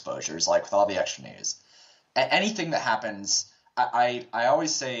rerun your exposures, like with all the extra news, anything that happens, I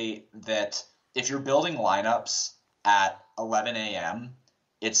always say that if you're building lineups at 11 a.m.,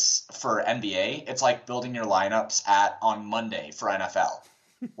 it's for NBA, it's like building your lineups on Monday for NFL.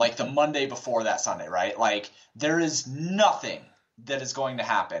 Like the Monday before that Sunday, right? Like, there is nothing that is going to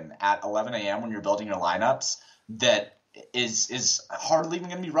happen at 11 a.m. when you're building your lineups that is hardly even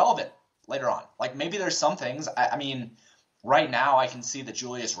going to be relevant later on. Like, maybe there's some things. I mean, right now I can see that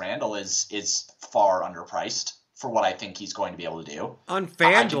Julius Randle is far underpriced for what I think he's going to be able to do. On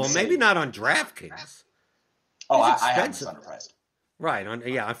FanDuel, maybe not on DraftKings. Oh, I have him underpriced. Right.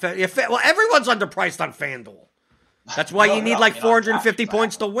 Well, everyone's underpriced on FanDuel. That's why you need like 450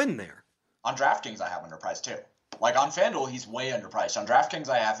 points to win there. On DraftKings, I have underpriced too. Like, on FanDuel, he's way underpriced. On DraftKings,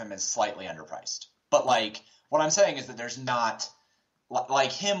 I have him as slightly underpriced. But, like, what I'm saying is that there's not –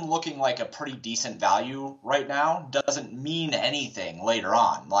 like, him looking like a pretty decent value right now doesn't mean anything later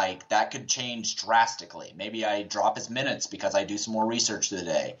on. Like, that could change drastically. Maybe I drop his minutes because I do some more research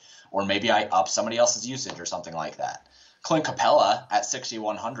today. Or maybe I up somebody else's usage or something like that. Clint Capella at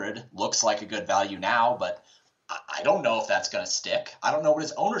 6,100 looks like a good value now, but I don't know if that's going to stick. I don't know what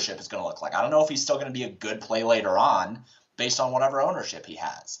his ownership is going to look like. I don't know if he's still going to be a good play later on based on whatever ownership he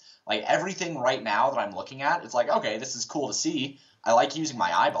has. Like, everything right now that I'm looking at, it's like, okay, this is cool to see. I like using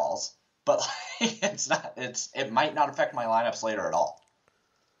my eyeballs, but like, it might not affect my lineups later at all.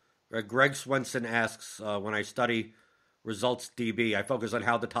 Greg Swenson asks, when I study results DB, I focus on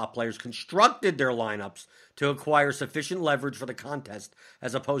how the top players constructed their lineups to acquire sufficient leverage for the contest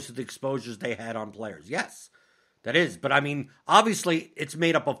as opposed to the exposures they had on players. Yes, that is. But I mean, obviously it's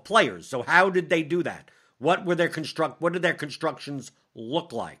made up of players. So how did they do that? What did their constructions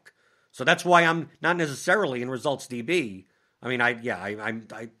look like? So that's why I'm not necessarily in results DB. I mean, I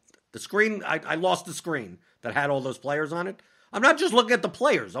lost the screen that had all those players on it. I'm not just looking at the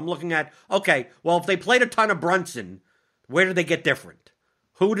players. I'm looking at, okay, well, if they played a ton of Brunson, where did they get different?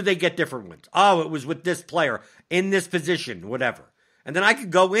 Who did they get different with? Oh, it was with this player in this position, whatever. And then I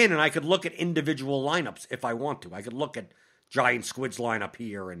could go in and I could look at individual lineups if I want to. I could look at Giant Squid's lineup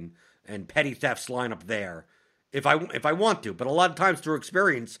here and Petty Theft's lineup there if I want to. But a lot of times through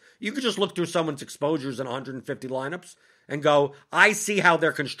experience, you could just look through someone's exposures in 150 lineups and go, I see how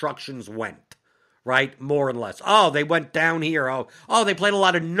their constructions went. Right? More and less. Oh, they went down here. Oh, they played a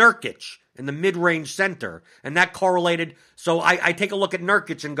lot of Nurkic in the mid-range center, and that correlated. So I take a look at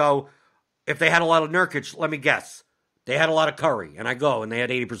Nurkic and go, if they had a lot of Nurkic, let me guess. They had a lot of Curry, and I go, and they had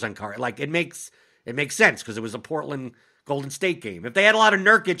 80% Curry. Like, it makes sense, because it was a Portland Golden State game. If they had a lot of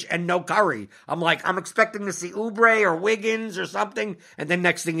Nurkic and no Curry, I'm expecting to see Oubre or Wiggins or something, and then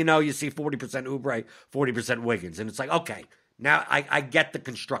next thing you know, you see 40% Oubre, 40% Wiggins, and it's like, okay, now I get the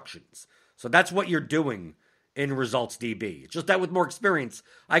constructions. So that's what you're doing in results DB. It's just that with more experience,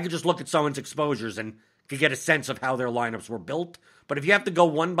 I could just look at someone's exposures and could get a sense of how their lineups were built. But if you have to go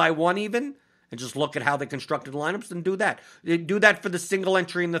one by one even and just look at how they constructed lineups, then do that. Do that for the single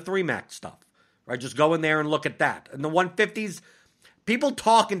entry and the 3-max stuff. Right? Just go in there and look at that. And the 150s, people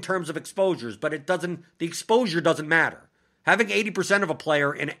talk in terms of exposures, but the exposure doesn't matter. Having 80% of a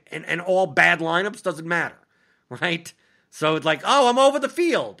player in all bad lineups doesn't matter. Right? So it's like, oh, I'm over the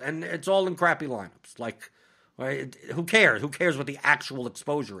field, and it's all in crappy lineups. Like, right, who cares? Who cares what the actual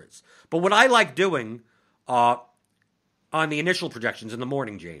exposure is? But what I like doing on the initial projections in the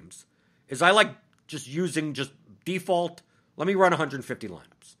morning, James, is I like just using default, let me run 150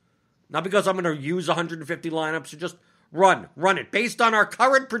 lineups. Not because I'm going to use 150 lineups, so just run it. Based on our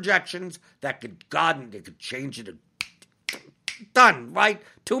current projections, they could change it. Done, right?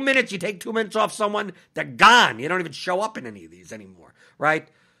 2 minutes, you take 2 minutes off someone, they're gone. You don't even show up in any of these anymore, right?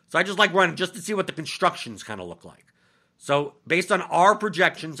 So I just like running just to see what the constructions kind of look like. So based on our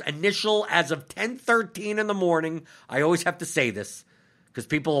projections, initial as of 10:13 in the morning, I always have to say this because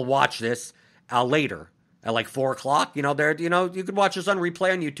people will watch this later at like 4 o'clock. You could watch this on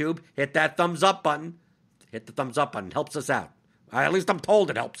replay on YouTube. Hit that thumbs up button. Hit the thumbs up button. Helps us out. At least I'm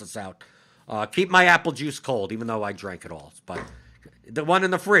told it helps us out. Keep my apple juice cold, even though I drank it all. But the one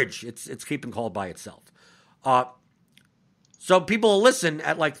in the fridge, it's keeping cold by itself. So people will listen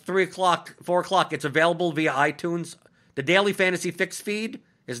at like 3 o'clock, 4 o'clock. It's available via iTunes. The Daily Fantasy Fix feed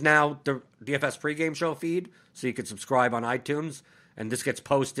is now the DFS pregame show feed, so you can subscribe on iTunes. And this gets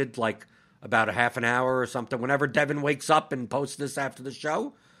posted like about a half an hour or something, whenever Devin wakes up and posts this after the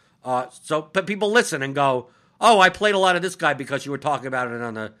show. But people listen and go, oh, I played a lot of this guy because you were talking about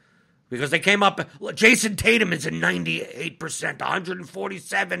it because they came up, Jason Tatum is in 98%,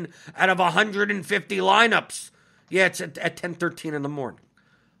 147 out of 150 lineups. Yeah, it's at 10:13 in the morning.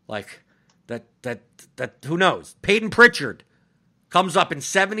 Like, that who knows? Peyton Pritchard comes up in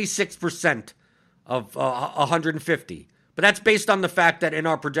 76% of 150. But that's based on the fact that in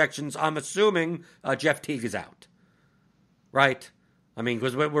our projections, I'm assuming Jeff Teague is out. Right? I mean,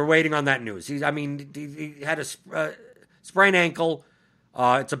 because we're waiting on that news. He had a sprained ankle.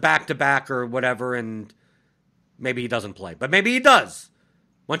 It's a back-to-back or whatever, and maybe he doesn't play. But maybe he does.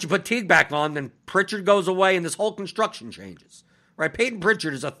 Once you put Teague back on, then Pritchard goes away, and this whole construction changes. Right? Peyton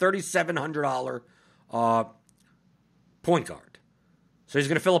Pritchard is a $3,700 point guard. So he's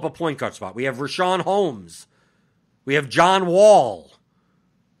going to fill up a point guard spot. We have Richaun Holmes. We have John Wall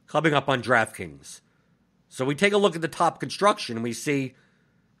coming up on DraftKings. So we take a look at the top construction, and we see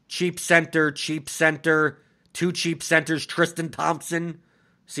cheap center, 2 cheap centers, Tristan Thompson.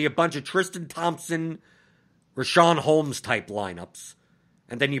 See a bunch of Tristan Thompson, Richaun Holmes type lineups.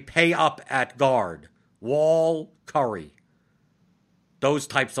 And then you pay up at guard. Wall, Curry. Those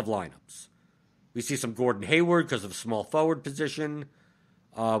types of lineups. We see some Gordon Hayward because of small forward position.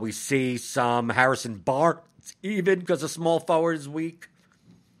 We see some Harrison Barnes even because a small forward is weak.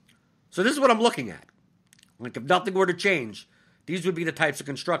 So this is what I'm looking at. Like, if nothing were to change, these would be the types of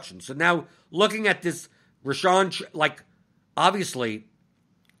construction. So now looking at this obviously,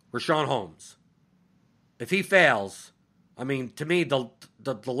 Richaun Holmes. If he fails, I mean, to me, the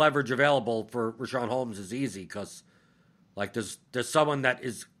leverage available for Richaun Holmes is easy because, like, there's someone that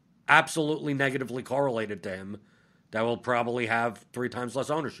is absolutely negatively correlated to him that will probably have 3 times less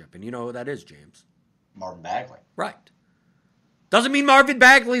ownership. And you know who that is, James. Marvin Bagley. Right. Doesn't mean Marvin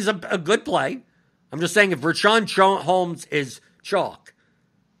Bagley's a good play. I'm just saying if Rashawn Holmes is chalk,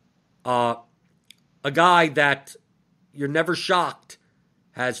 a guy that you're never shocked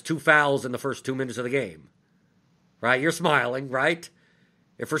has 2 fouls in the first 2 minutes of the game, right? You're smiling, right?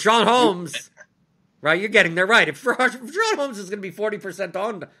 If Rashawn Holmes, right, you're getting there, right? If Rashawn Holmes is going to be 40%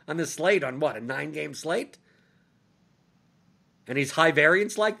 on this slate, on what, a 9-game slate? And he's high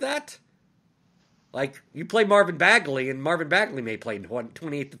variance like that? Like, you play Marvin Bagley, and Marvin Bagley may play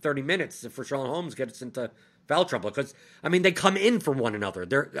 28 to 30 minutes if Rashawn Holmes gets into foul trouble. Because, I mean, they come in for one another.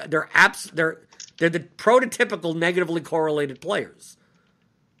 They're the prototypical negatively correlated players.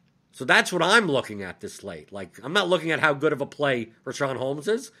 So that's what I'm looking at this slate. Like, I'm not looking at how good of a play Rashawn Holmes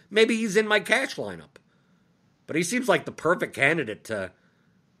is. Maybe he's in my cash lineup. But he seems like the perfect candidate to,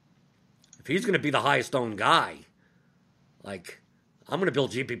 if he's going to be the highest owned guy, like, I'm going to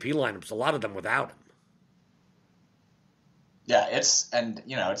build GPP lineups, a lot of them without him. Yeah, it's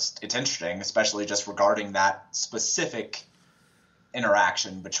interesting, especially just regarding that specific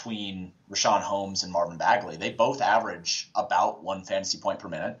interaction between Rashawn Holmes and Marvin Bagley. They both average about 1 fantasy point per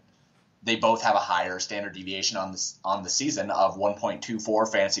minute. They both have a higher standard deviation on the season of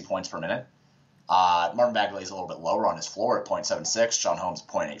 1.24 fantasy points per minute. Marvin Bagley is a little bit lower on his floor at 0.76, Sean Holmes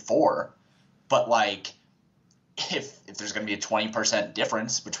 0.84. But like, if there's going to be a 20%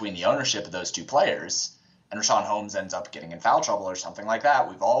 difference between the ownership of those two players, and Rashawn Holmes ends up getting in foul trouble or something like that,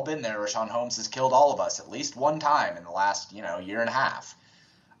 we've all been there. Rashawn Holmes has killed all of us at least one time in the last year and a half.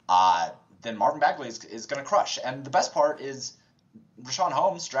 Then Marvin Bagley is going to crush. And the best part is Rashawn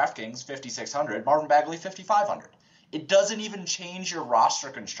Holmes, DraftKings 5,600, Marvin Bagley 5,500. It doesn't even change your roster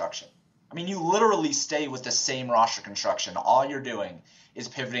construction. I mean, you literally stay with the same roster construction. All you're doing is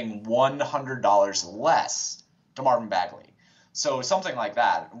pivoting $100 less to Marvin Bagley. So something like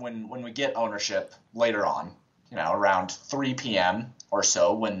that, when we get ownership later on, around 3 p.m. or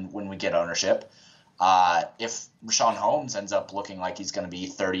so when we get ownership, if Rashawn Holmes ends up looking like he's going to be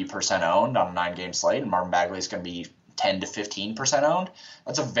 30% owned on a 9-game slate and Marvin Bagley is going to be 10 to 15% owned,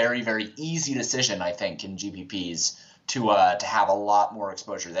 that's a very, very easy decision, I think, in GPPs to have a lot more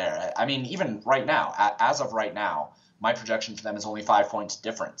exposure there. I mean, even right now, as of right now, my projection for them is only 5 points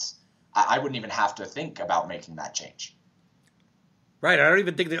difference. I wouldn't even have to think about making that change. Right. I don't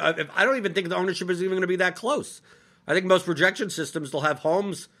even think the ownership is even going to be that close. I think most projection systems will have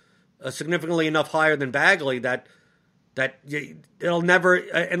Holmes significantly enough higher than Bagley that it'll never,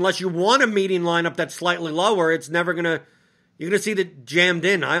 unless you want a median lineup that's slightly lower, it's never going to, you're going to see that jammed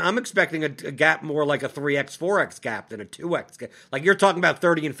in. I'm expecting a gap more like a 3x, 4x gap than a 2x gap. Like you're talking about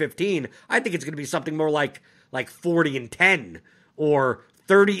 30 and 15. I think it's going to be something more like 40 and 10 or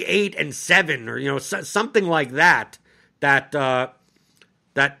 38 and 7 or, something like that, that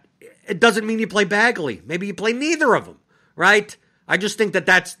it doesn't mean you play Bagley. Maybe you play neither of them, right? I just think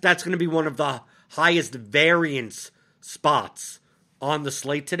that's going to be one of the highest variance spots on the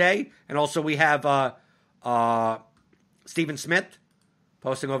slate today. And also we have Stephen Smith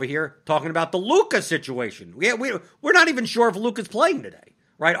posting over here talking about the Luka situation. We're not even sure if Luka's playing today,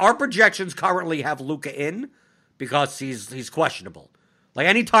 right? Our projections currently have Luka in because he's questionable. Like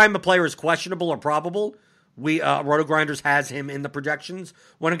anytime a player is questionable or probable, we Roto-Grinders has him in the projections.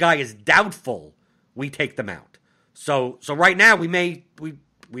 When a guy is doubtful, we take them out. So right now we may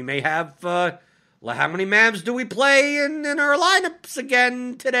have how many Mavs do we play in our lineups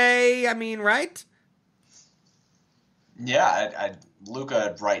again today? I mean, right? Yeah,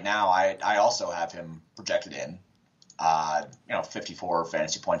 Luka right now. I also have him projected in, 54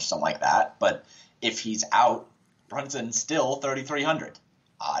 fantasy points or something like that. But if he's out, Brunson's still 3,300.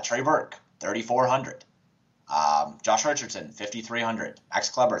 Trey Burke 3,400. Josh Richardson, 5,300. Max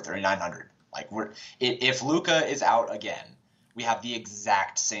Kleber, 3,900. If Luka is out again, we have the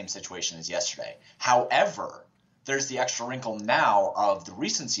exact same situation as yesterday. However, there's the extra wrinkle now of the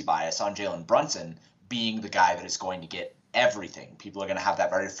recency bias on Jalen Brunson being the guy that is going to get everything. People are going to have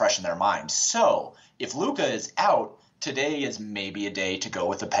that very fresh in their mind. So if Luka is out, today is maybe a day to go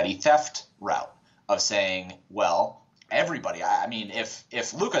with the petty theft route of saying, well, everybody. I mean,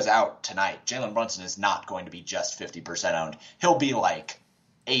 if Luka's out tonight, Jalen Brunson is not going to be just 50% owned. He'll be like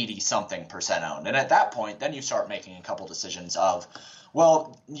 80-something% owned. And at that point, then you start making a couple decisions of,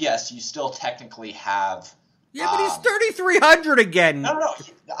 well, yes, you still technically have. Yeah, but he's 3,300 again. No.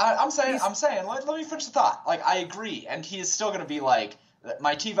 I'm saying. Let me finish the thought. I agree, and he is still going to be like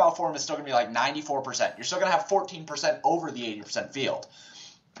my T-Val form is still going to be like 94%. You're still going to have 14% over the 80% field.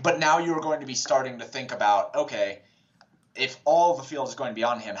 But now you are going to be starting to think about, okay, if all of the field is going to be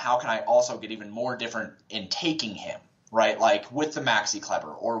on him, how can I also get even more different in taking him, right? Like with the Maxi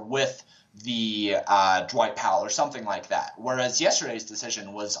Kleber or with the Dwight Powell or something like that. Whereas yesterday's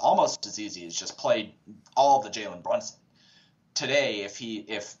decision was almost as easy as just play all of the Jalen Brunson. Today,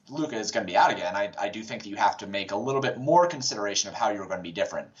 if Luka is going to be out again, I do think that you have to make a little bit more consideration of how you're going to be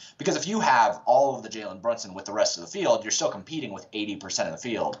different. Because if you have all of the Jalen Brunson with the rest of the field, you're still competing with 80% of the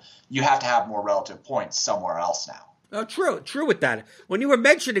field. You have to have more relative points somewhere else now. Oh, true with that. When you were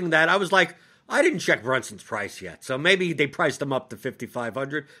mentioning that, I was like, I didn't check Brunson's price yet, so maybe they priced him up to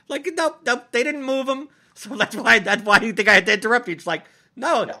 $5,500. Like, nope, they didn't move him, so that's why you think I had to interrupt you. It's like,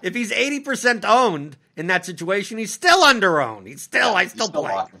 no, if he's 80% owned in that situation, he's still under-owned. I still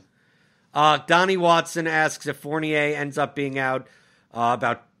play. Donnie Watson asks if Fournier ends up being out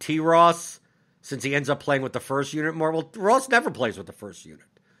about T. Ross, since he ends up playing with the first unit more. Well, Ross never plays with the first unit.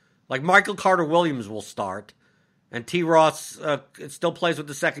 Like, Michael Carter-Williams will start, and T. Ross still plays with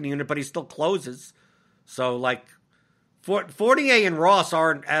the second unit, but he still closes. So, like, Fournier and Ross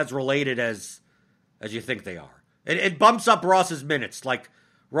aren't as related as you think they are. It bumps up Ross's minutes. Like,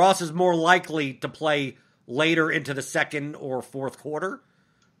 Ross is more likely to play later into the second or fourth quarter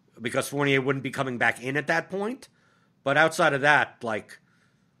because Fournier wouldn't be coming back in at that point. But outside of that, like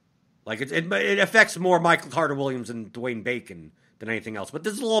it affects more Michael Carter-Williams and Dwayne Bacon than anything else. But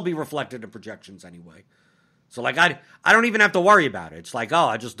this will all be reflected in projections anyway. So, like, I don't even have to worry about it. It's like,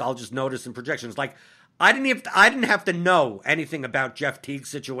 I'll just notice in projections. Like, I didn't have to know anything about Jeff Teague's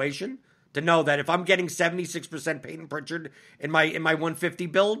situation to know that if I'm getting 76% Peyton Pritchard in my 150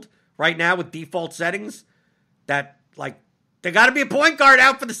 build right now with default settings, that, like, there got to be a point guard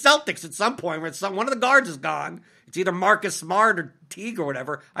out for the Celtics at some point where one of the guards is gone. It's either Marcus Smart or Teague or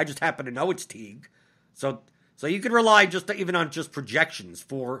whatever. I just happen to know it's Teague. So you can rely even on projections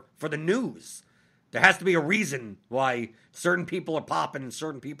for the news. There has to be a reason why certain people are popping and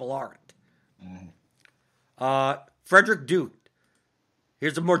certain people aren't. Frederick Duke.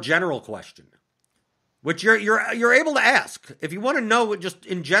 Here's a more general question, which you're able to ask if you want to know. Just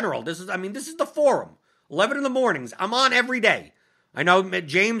in general, this is the forum. 11 in the mornings. I'm on every day. I know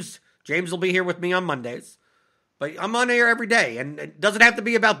James will be here with me on Mondays, but I'm on here every day, and it doesn't have to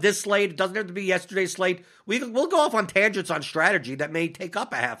be about this slate. It doesn't have to be yesterday's slate. We'll go off on tangents on strategy that may take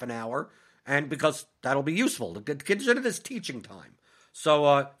up a half an hour, and because that'll be useful. Consider this teaching time.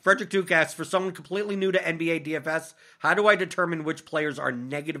 So, Frederick Duke asks, for someone completely new to NBA DFS, how do I determine which players are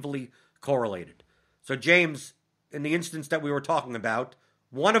negatively correlated? So, James, in the instance that we were talking about,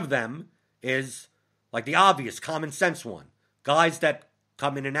 one of them is, like, the obvious common sense one. Guys that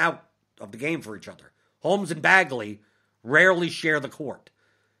come in and out of the game for each other. Holmes and Bagley rarely share the court.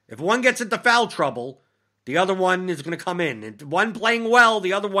 If one gets into foul trouble, the other one is going to come in. And one playing well,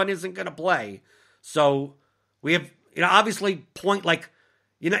 the other one isn't going to play. So, we have... obviously,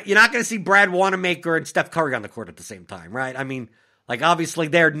 you're not going to see Brad Wanamaker and Steph Curry on the court at the same time, right? I mean, like, obviously,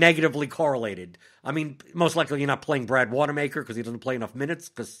 they're negatively correlated. I mean, most likely you're not playing Brad Wanamaker because he doesn't play enough minutes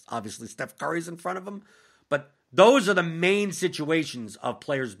because, obviously, Steph Curry's in front of him. But those are the main situations of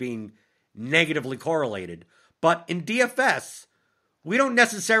players being negatively correlated. But in DFS, we don't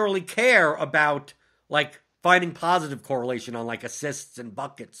necessarily care about, like, finding positive correlation on, like, assists and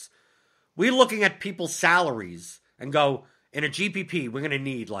buckets. We're looking at people's salaries and go, in a GPP, we're going to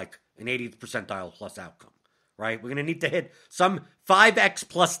need like an 80th percentile plus outcome, right? We're going to need to hit some 5x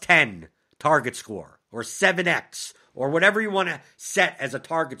plus 10 target score or 7x or whatever you want to set as a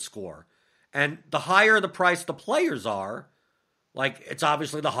target score. And the higher the price the players are, like, it's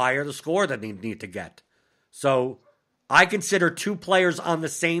obviously the higher the score that they need to get. So I consider two players on the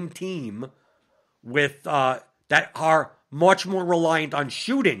same team with that are much more reliant on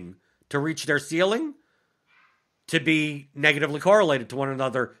shooting to reach their ceiling to be negatively correlated to one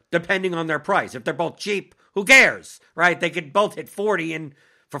another, depending on their price. If they're both cheap, who cares, right? They could both hit 40, and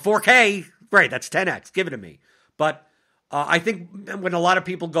for 4K, great, that's 10x, give it to me. But I think when a lot of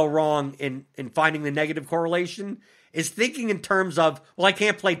people go wrong in finding the negative correlation is thinking in terms of, well, I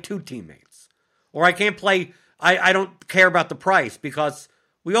can't play two teammates. Or I can't play, I don't care about the price, because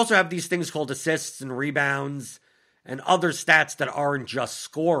we also have these things called assists and rebounds and other stats that aren't just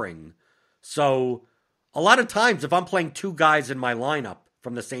scoring. So a lot of times, if I'm playing two guys in my lineup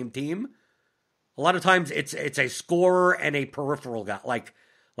from the same team, a lot of times it's a scorer and a peripheral guy, like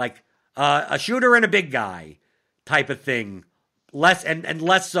a shooter and a big guy type of thing. Less and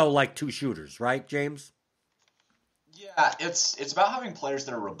less so like two shooters, right, James? Yeah, it's about having players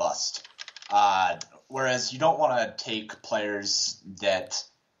that are robust. Whereas you don't want to take players that.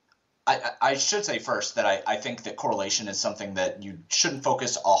 I should say first that I think that correlation is something that you shouldn't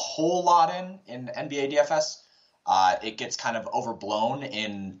focus a whole lot in NBA DFS. it gets kind of overblown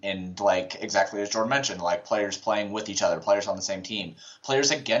in like exactly as Jordan mentioned, like players playing with each other, players on the same team,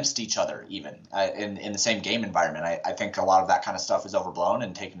 players against each other, even in the same game environment. I think a lot of that kind of stuff is overblown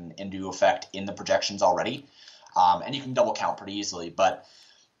and taken into effect in the projections already, and you can double count pretty easily. But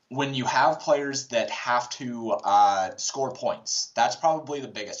when you have players that have to score points, that's probably the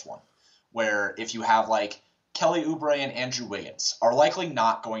biggest one. Where if you have like Kelly Oubre and Andrew Wiggins are likely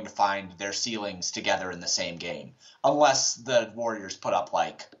not going to find their ceilings together in the same game unless the Warriors put up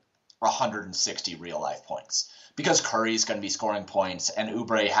like 160 real-life points. Because Curry's going to be scoring points, and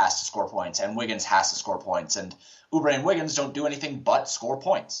Oubre has to score points, and Wiggins has to score points, and Oubre and Wiggins don't do anything but score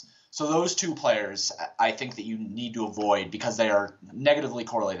points. So those two players, I think that you need to avoid because they are negatively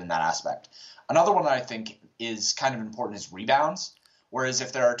correlated in that aspect. Another one that I think is kind of important is rebounds. Whereas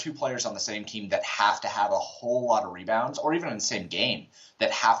if there are two players on the same team that have to have a whole lot of rebounds, or even in the same game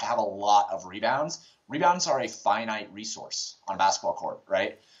that have to have a lot of rebounds, rebounds are a finite resource on a basketball court,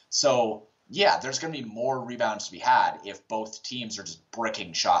 right? So, yeah, there's going to be more rebounds to be had if both teams are just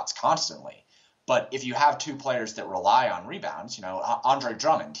bricking shots constantly. But if you have two players that rely on rebounds, you know, Andre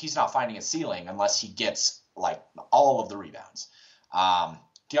Drummond, he's not finding a ceiling unless he gets, like, all of the rebounds.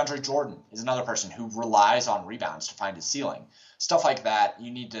 DeAndre Jordan is another person who relies on rebounds to find his ceiling. Stuff like that,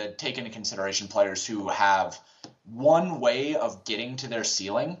 you need to take into consideration players who have one way of getting to their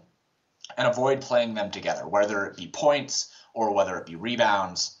ceiling and avoid playing them together, whether it be points or whether it be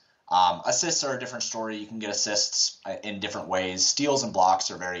rebounds. Assists are a different story. You can get assists in different ways. Steals and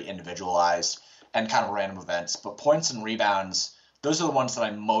blocks are very individualized and kind of random events. But points and rebounds, those are the ones that I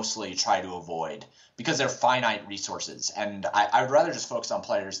mostly try to avoid because they're finite resources. And I would rather just focus on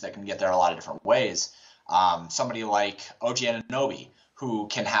players that can get there a lot of different ways. Somebody like OG Anunoby, who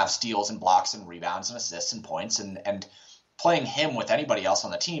can have steals and blocks and rebounds and assists and points, and playing him with anybody else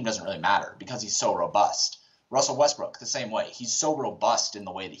on the team doesn't really matter because he's so robust. Russell Westbrook, the same way. He's so robust in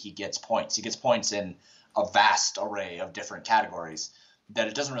the way that he gets points. He gets points in a vast array of different categories that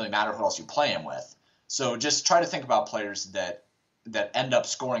it doesn't really matter who else you play him with. So just try to think about players that end up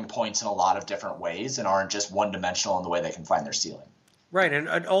scoring points in a lot of different ways and aren't just one-dimensional in the way they can find their ceiling. Right, and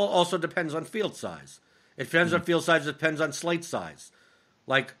it also depends on field size. It depends on field size. It depends on slate size.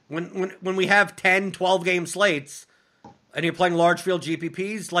 Like, when we have 10, 12-game slates and you're playing large field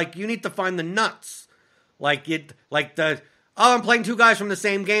GPPs, like, you need to find the nuts. I'm playing two guys from the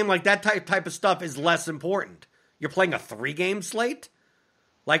same game. Like, that type of stuff is less important. You're playing a 3-game slate?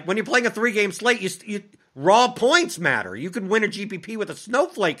 Like, when you're playing a 3-game slate, you raw points matter. You could win a GPP with a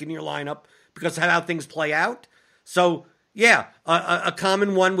snowflake in your lineup because of how things play out. So, yeah, a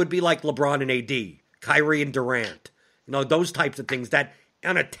common one would be like LeBron and AD. Kyrie and Durant, those types of things that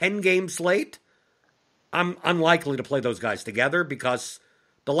on a 10-game slate, I'm unlikely to play those guys together because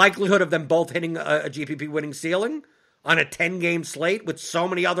the likelihood of them both hitting a GPP winning ceiling on a 10-game slate with so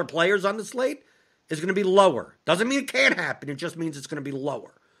many other players on the slate is going to be lower. Doesn't mean it can't happen. It just means it's going to be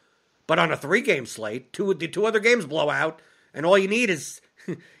lower. But on a 3-game slate, the two other games blow out, and all you need is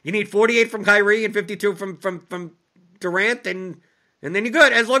you need 48 from Kyrie and 52 from Durant, and then you're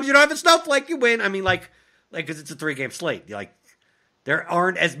good. As long as you don't have a snowflake, you win. I mean, because it's a 3-game slate. There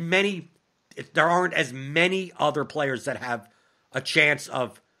aren't as many other players that have a chance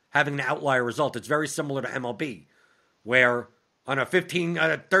of having an outlier result. It's very similar to MLB, where on a 13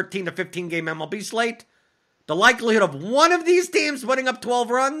 to 15 game MLB slate, the likelihood of one of these teams putting up 12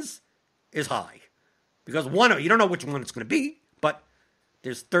 runs is high. Because you don't know which one it's going to be, but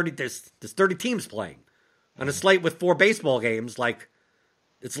there's 30 teams playing. On a slate with 4 baseball games,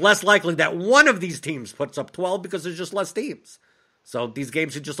 it's less likely that one of these teams puts up 12 because there's just less teams. So these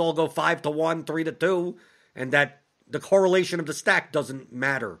games should just all go 5-1, 3-2, and that the correlation of the stack doesn't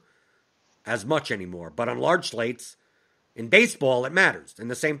matter as much anymore. But on large slates, in baseball, it matters.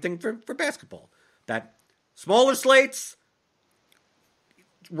 And the same thing for basketball. That smaller slates,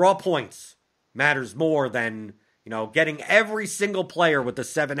 raw points matters more than, getting every single player with the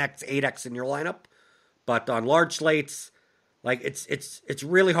 7x, 8x in your lineup. But on large slates, it's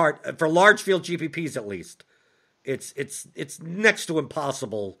really hard for large field GPPs at least. It's next to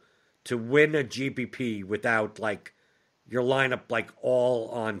impossible to win a GPP without your lineup all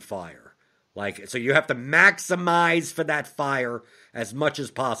on fire. So you have to maximize for that fire as much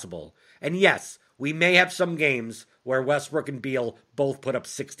as possible. And yes, we may have some games where Westbrook and Beal both put up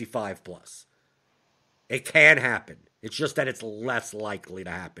 65 plus. It can happen. It's just that it's less likely to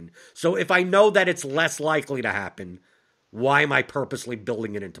happen. So if I know that it's less likely to happen, why am I purposely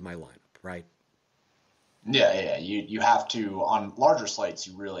building it into my lineup, right? Yeah. You have to, on larger slates,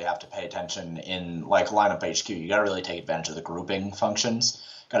 you really have to pay attention in like lineup HQ. You got to really take advantage of the grouping functions.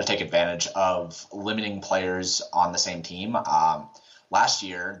 Got to take advantage of limiting players on the same team. Last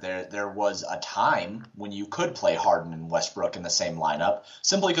year, there was a time when you could play Harden and Westbrook in the same lineup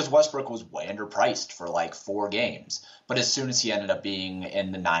simply because Westbrook was way underpriced for like 4 games. But as soon as he ended up being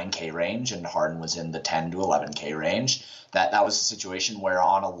in the 9K range and Harden was in the 10 to 11K range, that was a situation where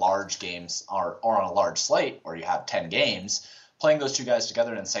on a large games or on a large slate where you have 10 games, playing those two guys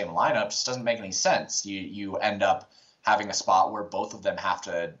together in the same lineup just doesn't make any sense. You end up having a spot where both of them have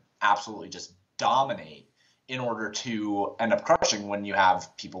to absolutely just dominate in order to end up crushing when you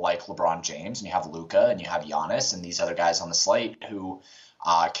have people like LeBron James and you have Luka and you have Giannis and these other guys on the slate who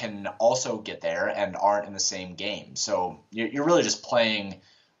can also get there and aren't in the same game. So you're really just playing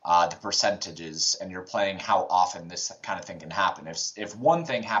the percentages and you're playing how often this kind of thing can happen. If one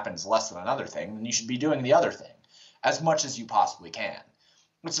thing happens less than another thing, then you should be doing the other thing as much as you possibly can.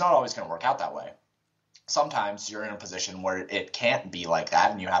 It's not always going to work out that way. Sometimes you're in a position where it can't be like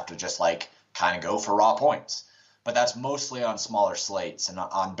that and you have to just like kind of go for raw points. But that's mostly on smaller slates. And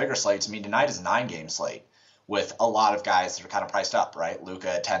on bigger slates, I mean, tonight is a 9-game slate with a lot of guys that are kind of priced up, right?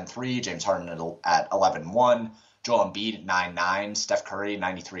 Luka at 10-3, James Harden at 11-1, Joel Embiid at 9-9, Steph Curry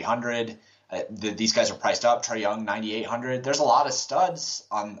 9,300. These guys are priced up. Trae Young 9,800. There's a lot of studs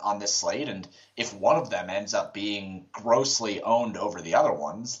on this slate, and if one of them ends up being grossly owned over the other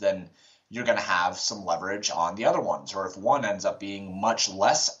ones, then you're going to have some leverage on the other ones. Or if one ends up being much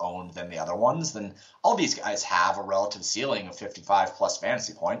less owned than the other ones, then all these guys have a relative ceiling of 55 plus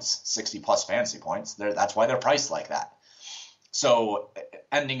fantasy points, 60 plus fantasy points. That's why they're priced like that. So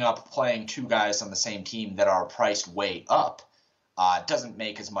ending up playing two guys on the same team that are priced way up doesn't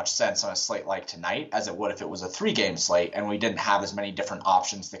make as much sense on a slate like tonight as it would if it was a 3-game slate and we didn't have as many different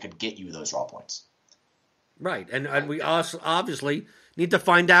options that could get you those raw points. Right, and we also obviously need to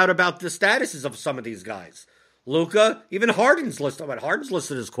find out about the statuses of some of these guys. Luka, even Harden's listed. Harden's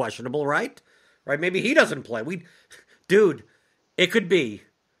listed as questionable, right? Right? Maybe he doesn't play. Dude, it could be.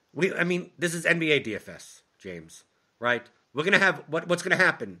 This is NBA DFS, James. Right? We're gonna have what's gonna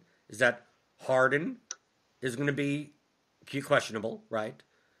happen is that Harden is gonna be questionable, right?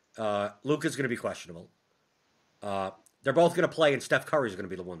 Luka's gonna be questionable. They're both gonna play, and Steph Curry's gonna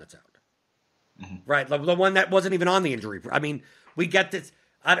be the one that's out. Mm-hmm. Right, the one that wasn't even on the injury. I mean, we get this.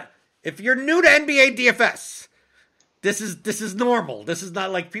 If you're new to NBA DFS, this is normal. This is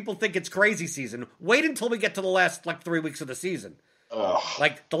not like people think it's crazy season. Wait until we get to the last 3 weeks of the season. Ugh.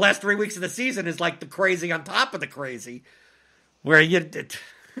 Like the last 3 weeks of the season is like the crazy on top of the crazy, where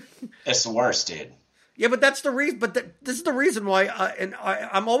it's the worst, dude. Yeah, but that's the reason. But this is the reason why.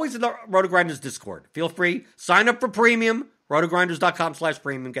 I'm always in the RotoGrinders Discord. Feel free, sign up for premium.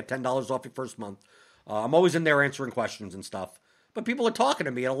 Rotogrinders.com/premium. Get $10 off your first month. I'm always in there answering questions and stuff. But people are talking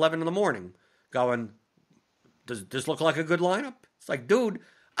to me at 11 in the morning going, does this look like a good lineup? It's like, dude,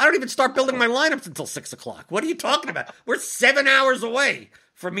 I don't even start building my lineups until 6 o'clock. What are you talking about? We're 7 hours away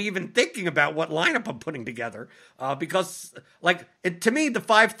from me even thinking about what lineup I'm putting together. Because, to me, the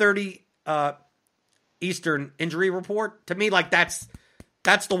 5:30 Eastern injury report, to me, that's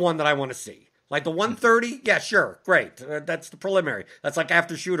the one that I want to see. Like the 1:30, yeah, sure, great. That's the preliminary. That's like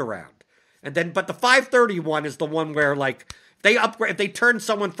after shoot around. And then, but the 5:30 one is the one where they upgrade. If they turn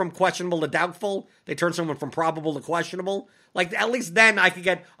someone from questionable to doubtful, they turn someone from probable to questionable. At least then I could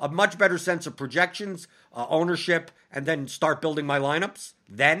get a much better sense of projections, ownership, and then start building my lineups.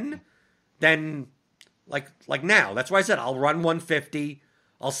 Then now. That's why I said I'll run 150.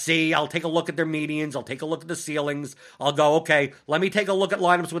 I'll take a look at their medians. I'll take a look at the ceilings. I'll go, okay, let me take a look at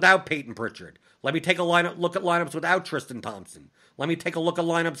lineups without Peyton Pritchard. Let me take a look at lineups without Tristan Thompson. Let me take a look at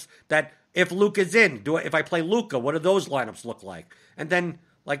lineups that if Luka's in, if I play Luka, what do those lineups look like? And then,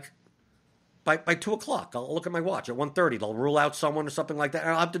 by 2 o'clock, I'll look at my watch. At 1:30, they'll rule out someone or something like that,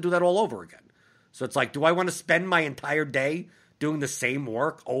 and I'll have to do that all over again. So it's do I want to spend my entire day doing the same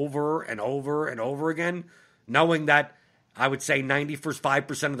work over and over and over again, knowing that I would say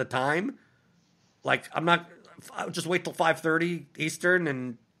 95% of the time, I'll just wait till 5:30 Eastern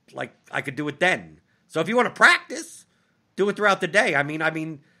and I could do it then. So if you want to practice, do it throughout the day.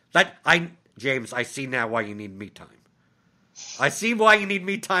 James, I see now why you need me time. I see why you need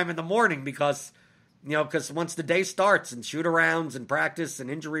me time in the morning because once the day starts and shoot arounds and practice and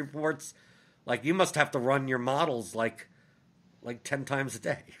injury reports, you must have to run your models 10 times a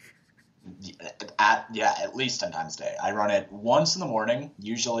day. At least 10 times a day. I run it once in the morning,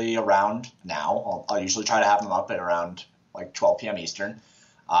 usually around now. I'll usually try to have them up at around 12 p.m. Eastern.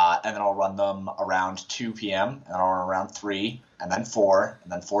 And then I'll run them around 2 p.m., and then I'll run around 3, and then 4,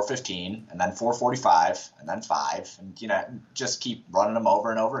 and then 4:15, and then 4:45, and then 5. And, just keep running them over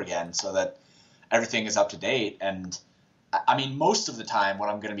and over again so that everything is up to date. And, I mean, most of the time what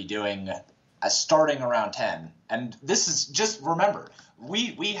I'm going to be doing starting around 10, and this is just, remember,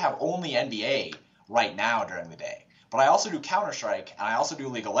 we have only NBA right now during the day. But I also do Counter-Strike, and I also do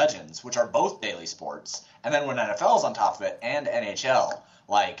League of Legends, which are both daily sports. And then when NFL's on top of it, and NHL,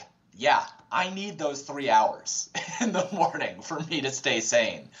 I need those 3 hours in the morning for me to stay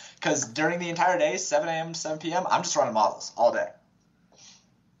sane. Because during the entire day, 7 a.m. to 7 p.m., I'm just running models all day.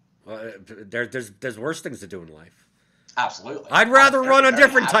 There's worse things to do in life. Absolutely. I'd rather run a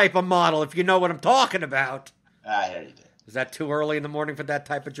different type of model, if you know what I'm talking about. I hear you do. Is that too early in the morning for that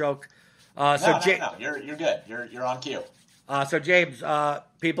type of joke? No, you're good. You're on cue. So James,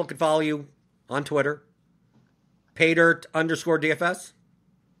 people can follow you on Twitter, paydirt_DFS.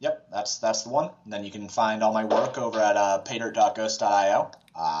 Yep, that's the one. And then you can find all my work over at paydirt.ghost.io.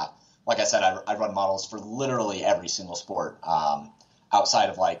 Like I said, I run models for literally every single sport outside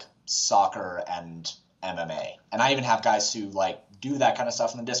of soccer and MMA. And I even have guys who do that kind of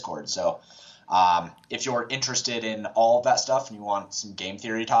stuff in the Discord. So if you're interested in all of that stuff and you want some game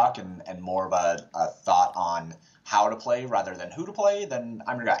theory talk and more of a thought on how to play rather than who to play, then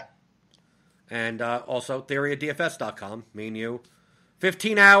I'm your guy. And also theoryofdfs.com, me and you.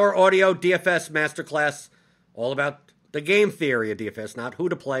 15-hour audio DFS masterclass, all about the game theory of DFS, not who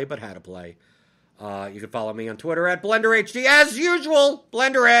to play, but how to play. You can follow me on Twitter at BlenderHD, as usual,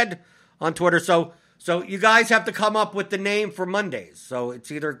 BlenderEd on Twitter. So you guys have to come up with the name for Mondays. So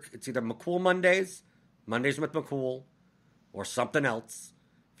it's either McCool Mondays with McCool, or something else.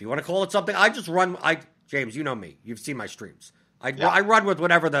 If you want to call it something, James, you know me. You've seen my streams. I run with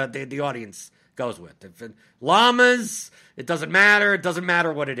whatever the audience goes with. If llamas, it doesn't matter. It doesn't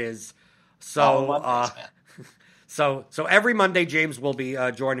matter what it is. So so every Monday, James will be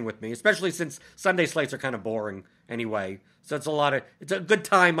joining with me, especially since Sunday slates are kind of boring anyway. So it's a good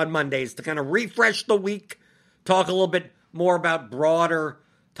time on Mondays to kind of refresh the week, talk a little bit more about broader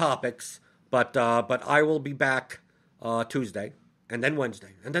topics. But I will be back Tuesday, and then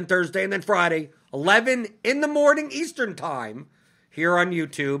Wednesday, and then Thursday, and then Friday, 11 in the morning Eastern time here on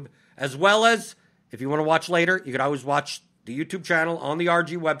YouTube. As well as, if you want to watch later, you can always watch the YouTube channel on the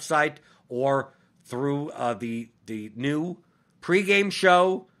RG website or through the new pregame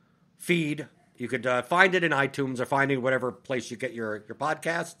show feed. You could find it in iTunes or find it whatever place you get your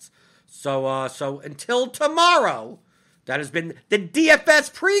podcasts. So until tomorrow, that has been the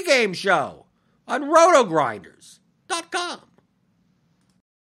DFS pregame show on RotoGrinders.com.